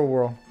back to the real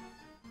world.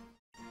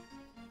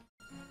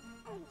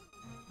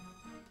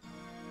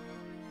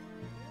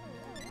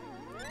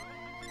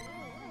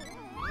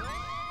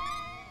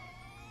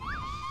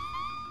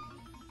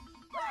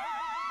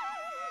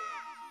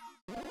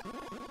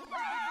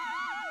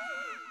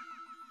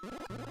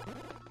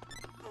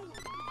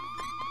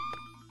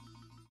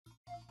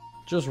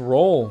 Just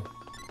roll.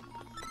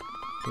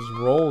 Just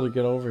roll to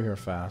get over here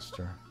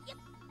faster.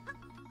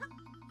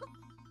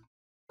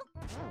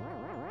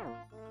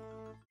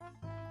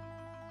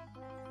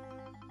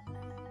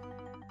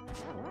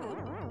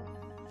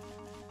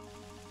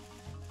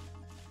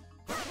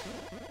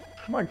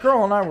 My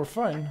girl and I were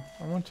fighting.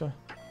 I went to...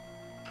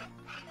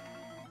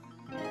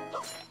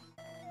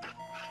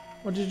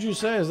 What did you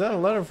say? Is that a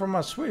letter from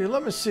my sweetie?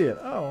 Let me see it.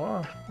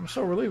 Oh, I'm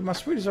so relieved my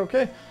sweetie's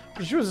okay.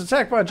 But she was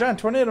attacked by a giant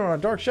tornado and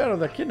a dark shadow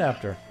that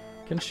kidnapped her.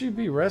 Can she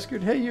be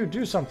rescued? Hey, you,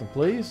 do something,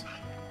 please.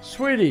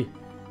 Sweetie,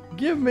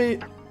 give me...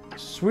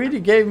 Sweetie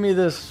gave me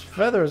this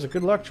feather as a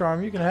good luck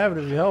charm. You can have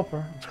it if you help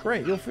her. It's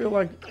great. You'll feel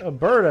like a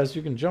bird as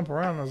you can jump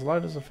around as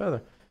light as a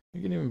feather.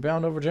 You can even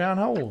bound over giant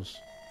holes.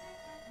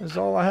 This is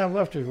all I have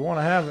left if you want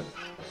to have it.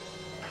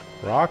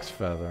 Rock's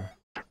feather.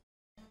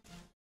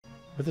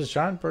 With this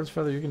giant bird's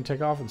feather, you can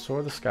take off and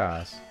soar the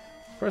skies.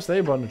 Press the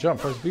A button to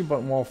jump. Press the B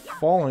button while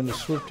falling to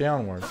swoop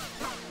downward.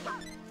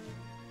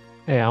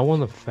 Hey, I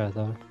want a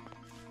feather.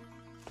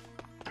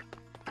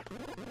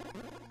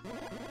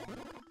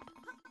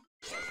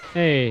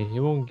 Hey,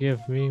 you won't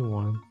give me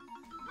one.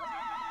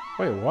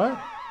 Wait,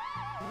 what?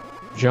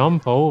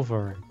 Jump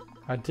over it.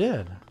 I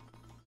did.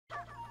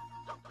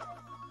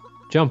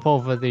 Jump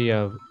over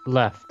the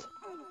left.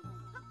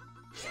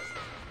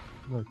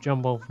 No,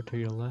 jump over to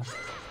your left.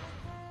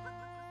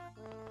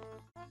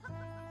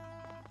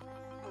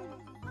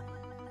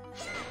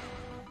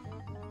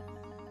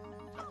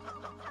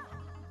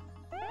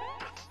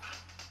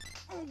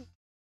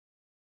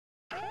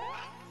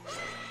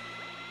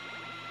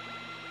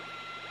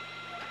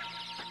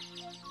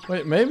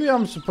 Wait, maybe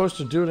I'm supposed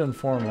to do it in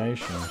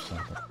formation or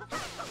something.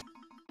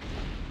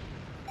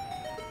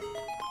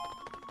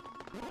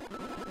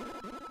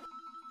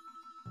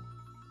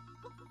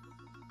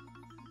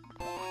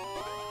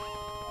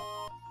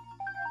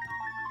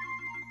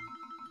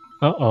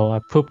 Uh-oh, I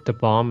pooped the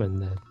bomb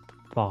in the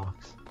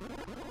box.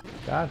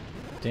 God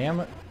damn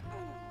it.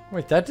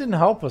 Wait, that didn't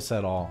help us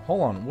at all.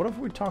 Hold on, what if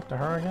we talk to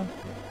her again?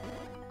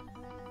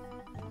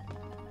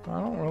 I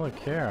don't really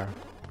care.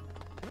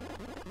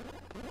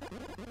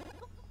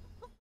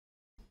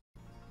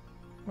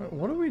 Wait,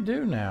 what do we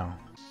do now?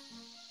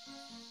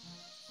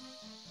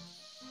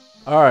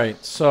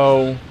 Alright,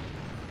 so...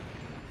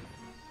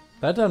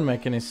 That doesn't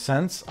make any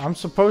sense. I'm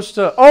supposed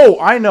to... Oh,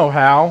 I know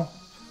how!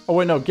 Oh,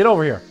 wait, no, get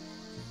over here.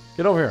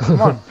 Get over here,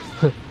 come on.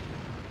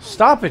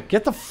 Stop it,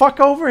 get the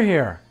fuck over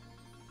here.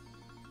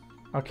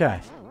 Okay.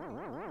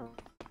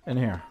 In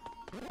here.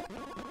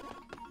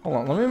 Hold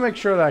on, let me make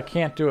sure that I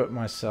can't do it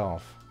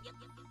myself.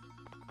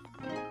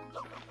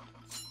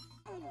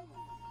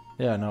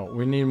 Yeah, no,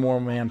 we need more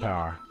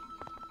manpower.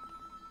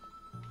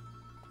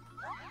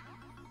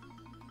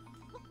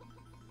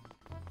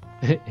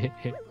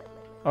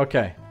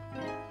 Okay.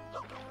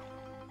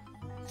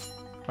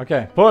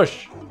 Okay,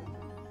 push!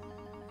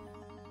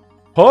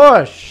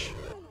 Push!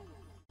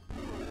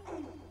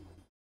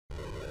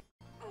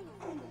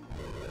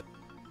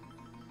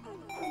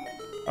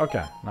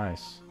 Okay,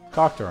 nice.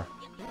 Talk to her.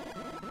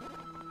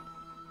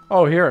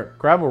 Oh, here,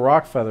 grab a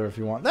rock feather if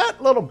you want.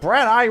 That little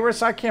brat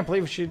Iris, I can't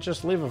believe she'd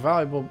just leave a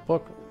valuable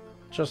book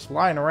just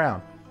lying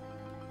around.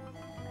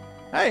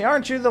 Hey,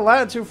 aren't you the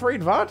lads who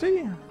freed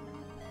Vati?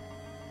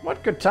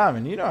 What good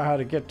timing. You know how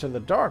to get to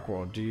the Dark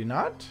World, do you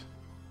not?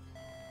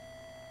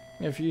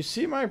 If you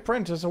see my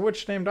apprentice, a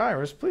witch named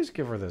Iris, please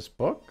give her this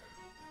book.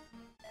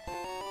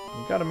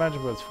 You gotta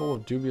imagine, but it's full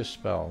of dubious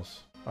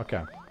spells.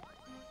 Okay.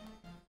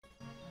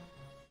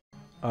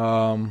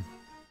 No,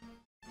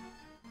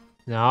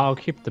 I'll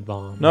keep the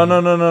bomb.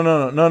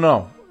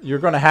 No. You're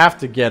gonna have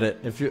to get it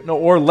if you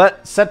or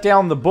set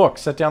down the book.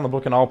 Set down the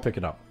book and I'll pick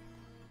it up.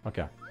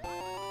 Okay.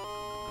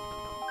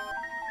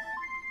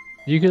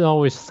 You can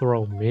always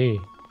throw me.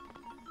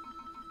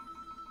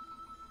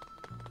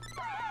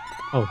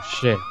 Oh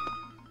shit.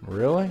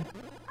 Really?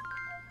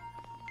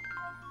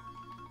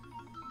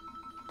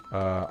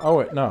 Oh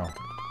wait, no.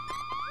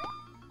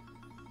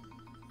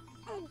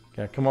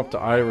 Okay, come up to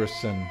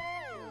Iris and...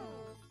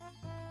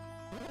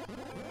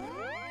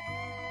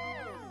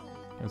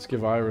 Let's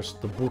give Iris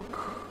the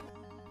book.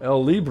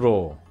 El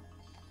Libro.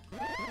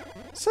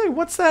 Say,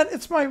 what's that?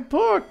 It's my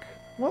book!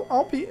 Well,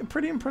 I'll be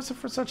pretty impressive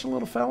for such a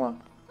little fella.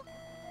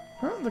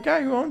 Huh? The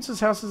guy who owns this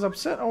house is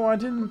upset. Oh, I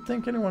didn't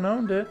think anyone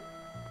owned it.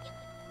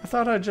 I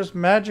thought I just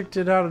magicked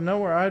it out of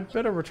nowhere. I'd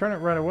better return it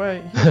right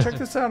away. Here, check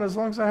this out. As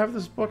long as I have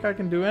this book, I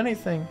can do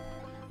anything.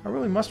 I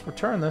really must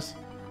return this.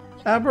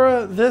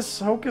 Abra, this,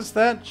 hocus,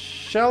 that,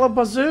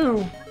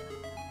 shalabazoo.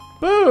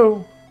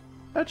 Boo!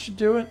 That should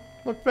do it.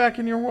 Look back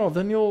in your world,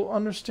 then you'll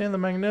understand the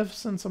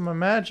magnificence of my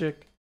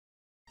magic.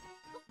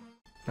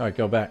 Alright,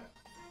 go back.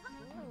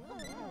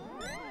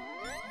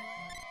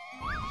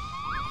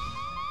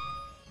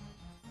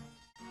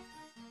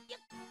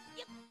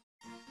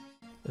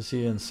 Is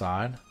he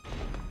inside?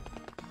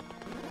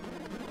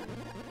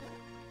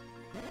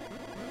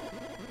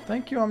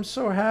 Thank you, I'm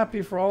so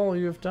happy for all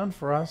you have done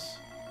for us.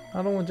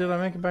 Not only did I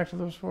make it back to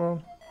this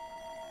world,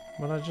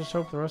 but I just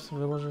hope the rest of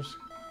the villagers...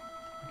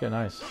 Okay,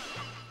 nice.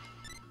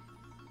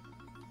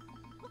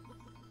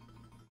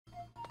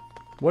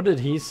 What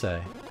did he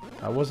say?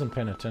 I wasn't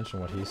paying attention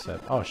to what he said.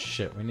 Oh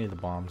shit, we need the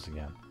bombs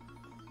again.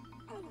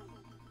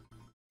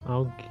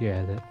 I'll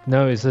get it.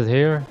 No, is it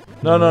here?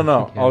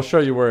 No. I'll show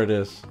you where it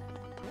is.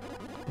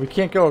 We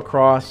can't go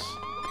across.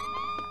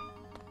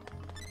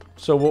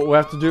 So what we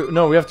have to do...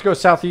 No, we have to go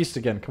southeast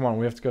again. Come on,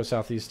 we have to go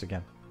southeast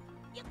again.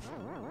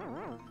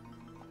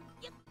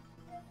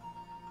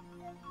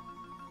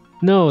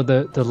 No,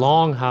 the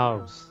long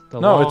house.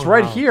 No, it's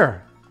right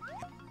here.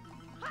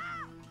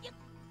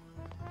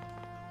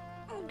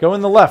 Go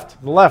in the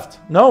left. The left.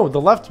 No, the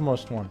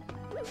leftmost one.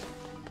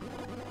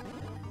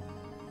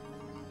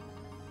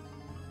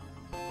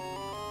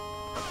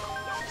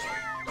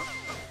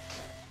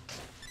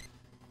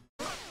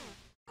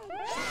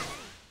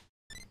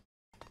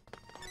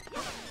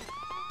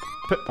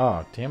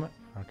 Oh, damn it.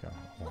 Okay.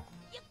 Well.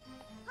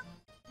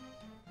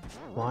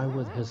 Why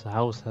would his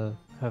house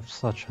have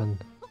such an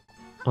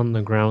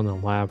underground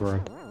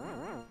elaborate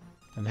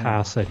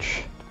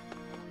passage?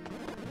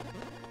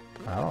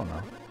 I don't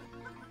know.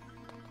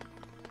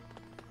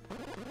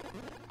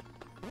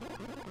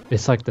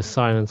 It's like the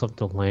silence of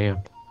the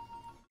lamp.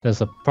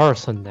 There's a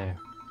person there.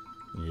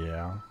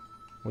 Yeah.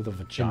 With a In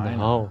the vagina.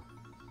 hole.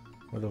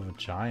 With a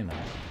vagina.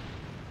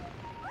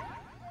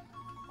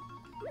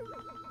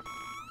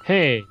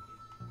 Hey!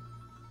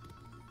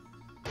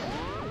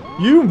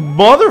 You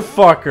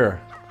motherfucker!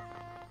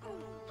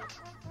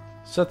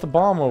 Set the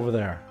bomb over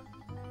there.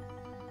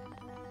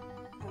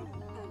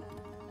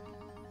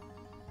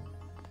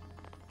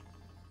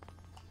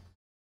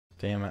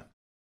 Damn it.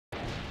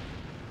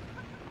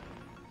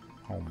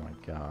 Oh my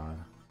god.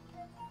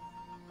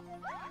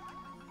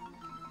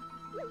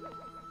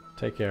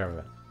 Take care of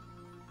it.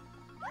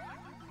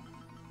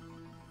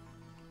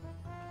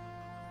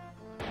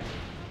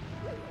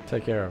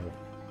 Take care of it.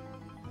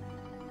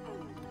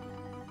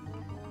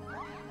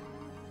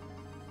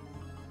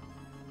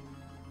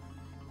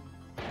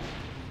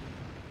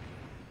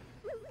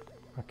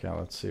 Okay,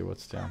 let's see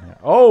what's down here.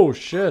 Oh,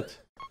 shit!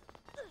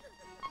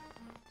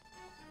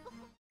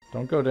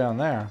 Don't go down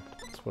there.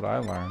 That's what I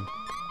learned.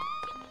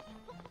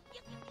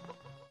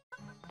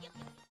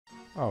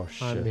 Oh,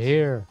 shit. I'm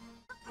here.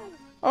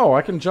 Oh,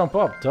 I can jump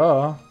up,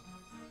 duh.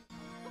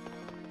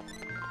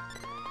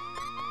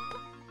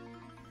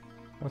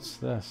 What's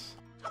this?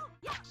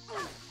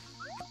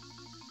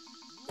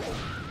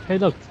 Hey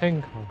look,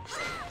 Tinker.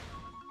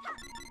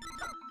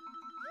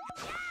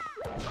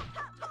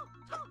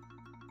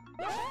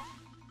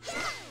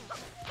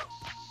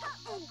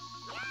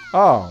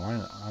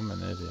 Oh, I'm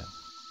an idiot.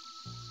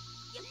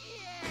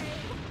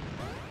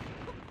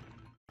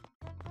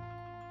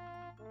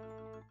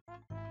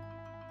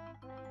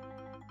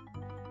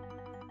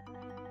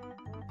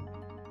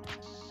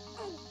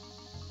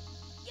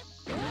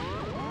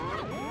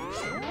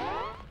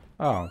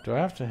 Oh, do I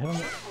have to hit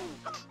him?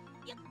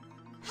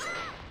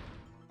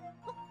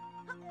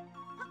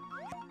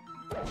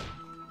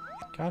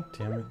 God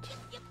damn it.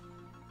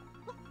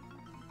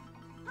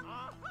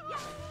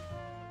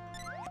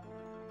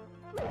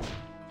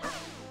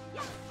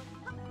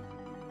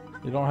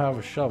 You don't have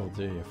a shovel,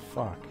 do you?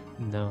 Fuck.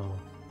 No.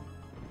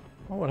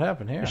 Oh, what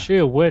happened here? Is she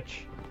a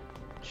witch?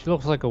 She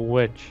looks like a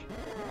witch.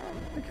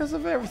 Because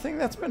of everything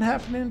that's been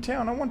happening in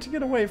town, I want to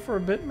get away for a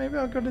bit. Maybe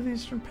I'll go to the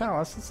Eastern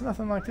Palace. It's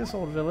nothing like this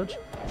old village.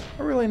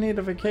 I really need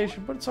a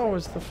vacation, but it's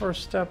always the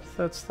first step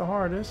that's the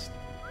hardest.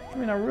 I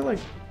mean, I really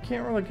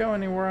can't really go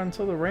anywhere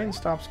until the rain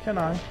stops, can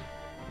I? If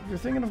you're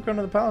thinking of going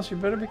to the palace, you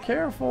better be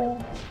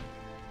careful.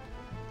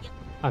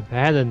 I've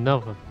had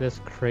enough of this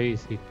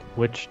crazy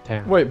witch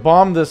town. Wait,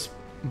 bomb this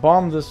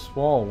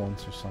wall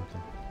once or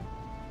something.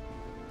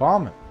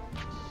 Bomb it.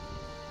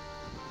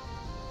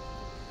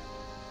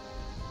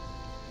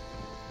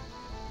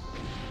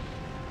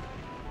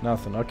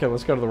 Nothing. Okay,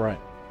 let's go to the right.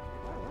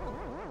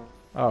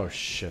 Oh,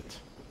 shit.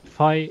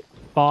 Fight.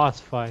 Boss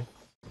fight.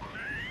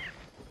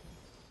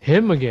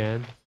 Him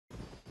again?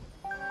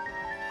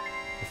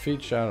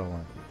 Defeat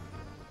Shadowland.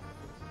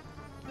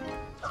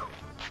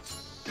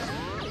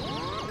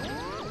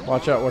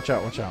 Watch out, watch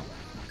out, watch out.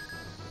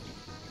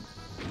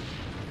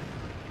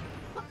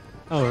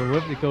 Oh, we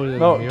have to go to the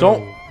No, mirror.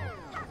 don't.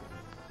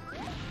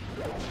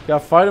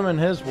 Gotta fight him in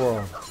his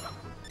world.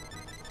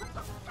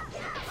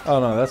 Oh,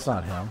 no, that's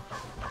not him.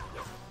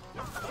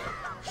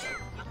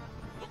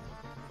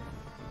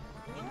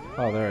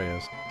 Oh, there he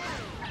is.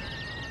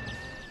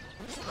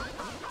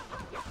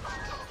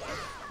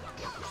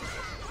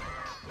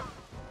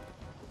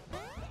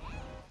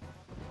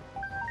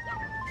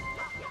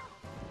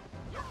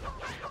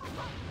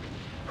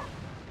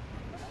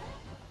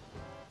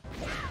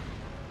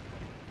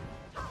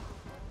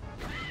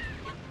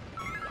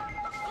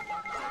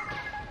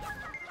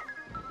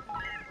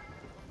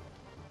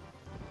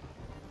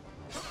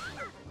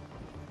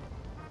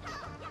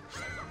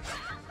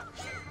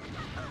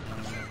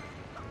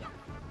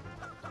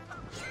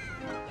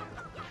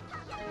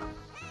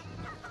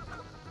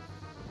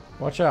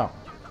 Watch out.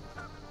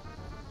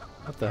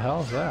 What the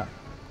hell is that?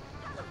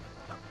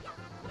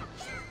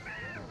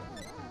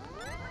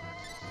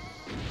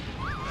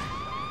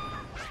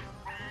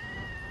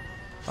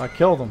 I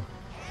killed him.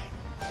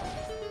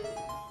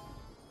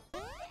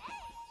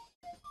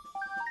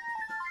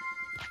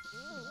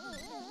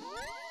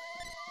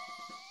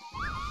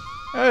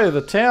 Hey,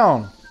 the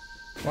town.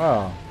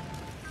 Wow.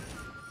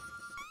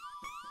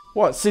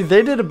 What? See,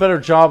 they did a better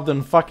job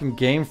than fucking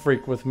Game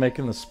Freak with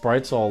making the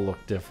sprites all look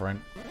different.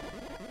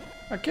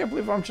 I can't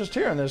believe I'm just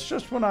hearing this.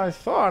 Just when I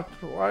thought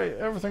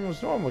everything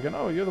was normal again.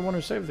 Oh, you're the one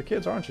who saved the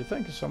kids, aren't you?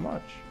 Thank you so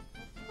much.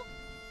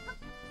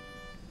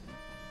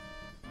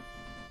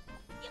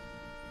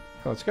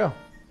 Let's go.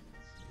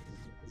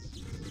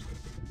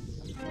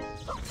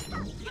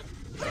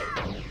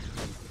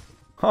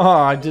 Oh,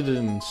 I did it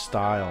in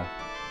style.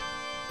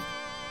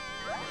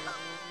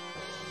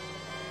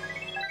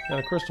 Got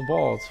a crystal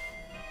ball. It's...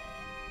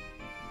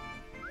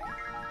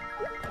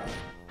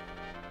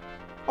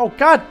 Oh,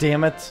 god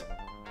damn it!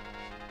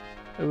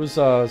 It was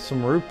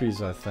some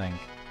rupees, I think.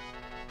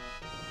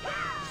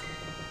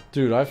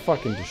 Dude, I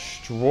fucking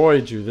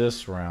destroyed you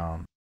this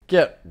round.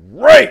 Get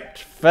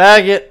raped,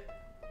 faggot!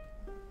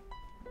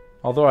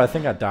 Although I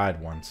think I died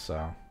once,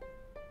 so...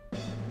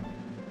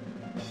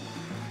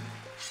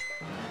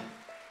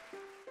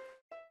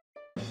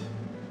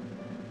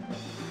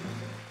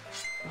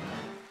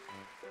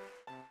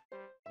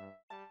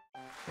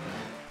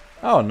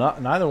 Oh,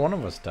 neither one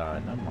of us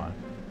died. Never mind.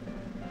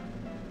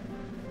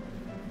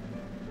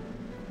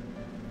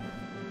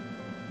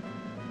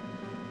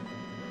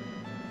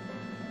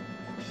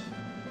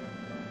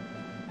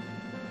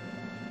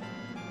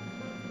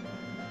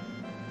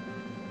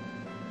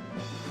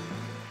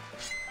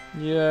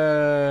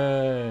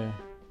 Yay!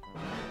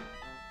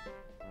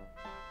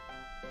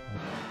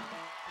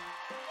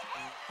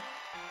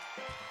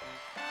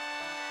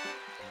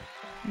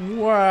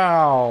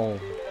 Wow!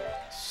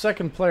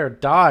 Second player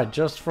died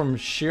just from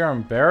sheer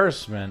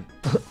embarrassment.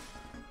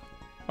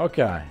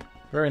 Okay,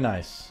 very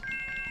nice.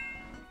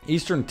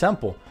 Eastern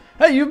Temple.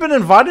 Hey, you've been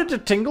invited to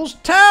Tingle's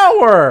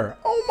Tower!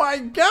 Oh my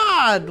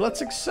god!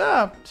 Let's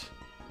accept.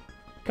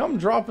 Come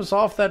drop us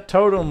off that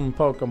totem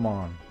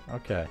Pokemon.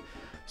 Okay.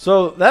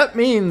 So that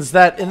means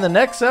that in the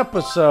next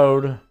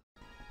episode,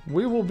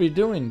 we will be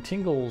doing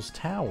Tingle's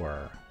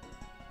Tower.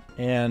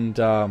 And,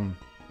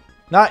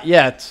 not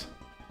yet,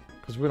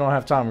 because we don't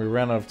have time. We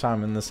ran out of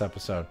time in this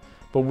episode.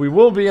 But we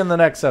will be in the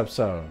next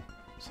episode.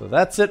 So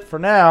that's it for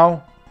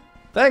now.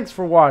 Thanks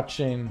for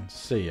watching.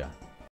 See ya.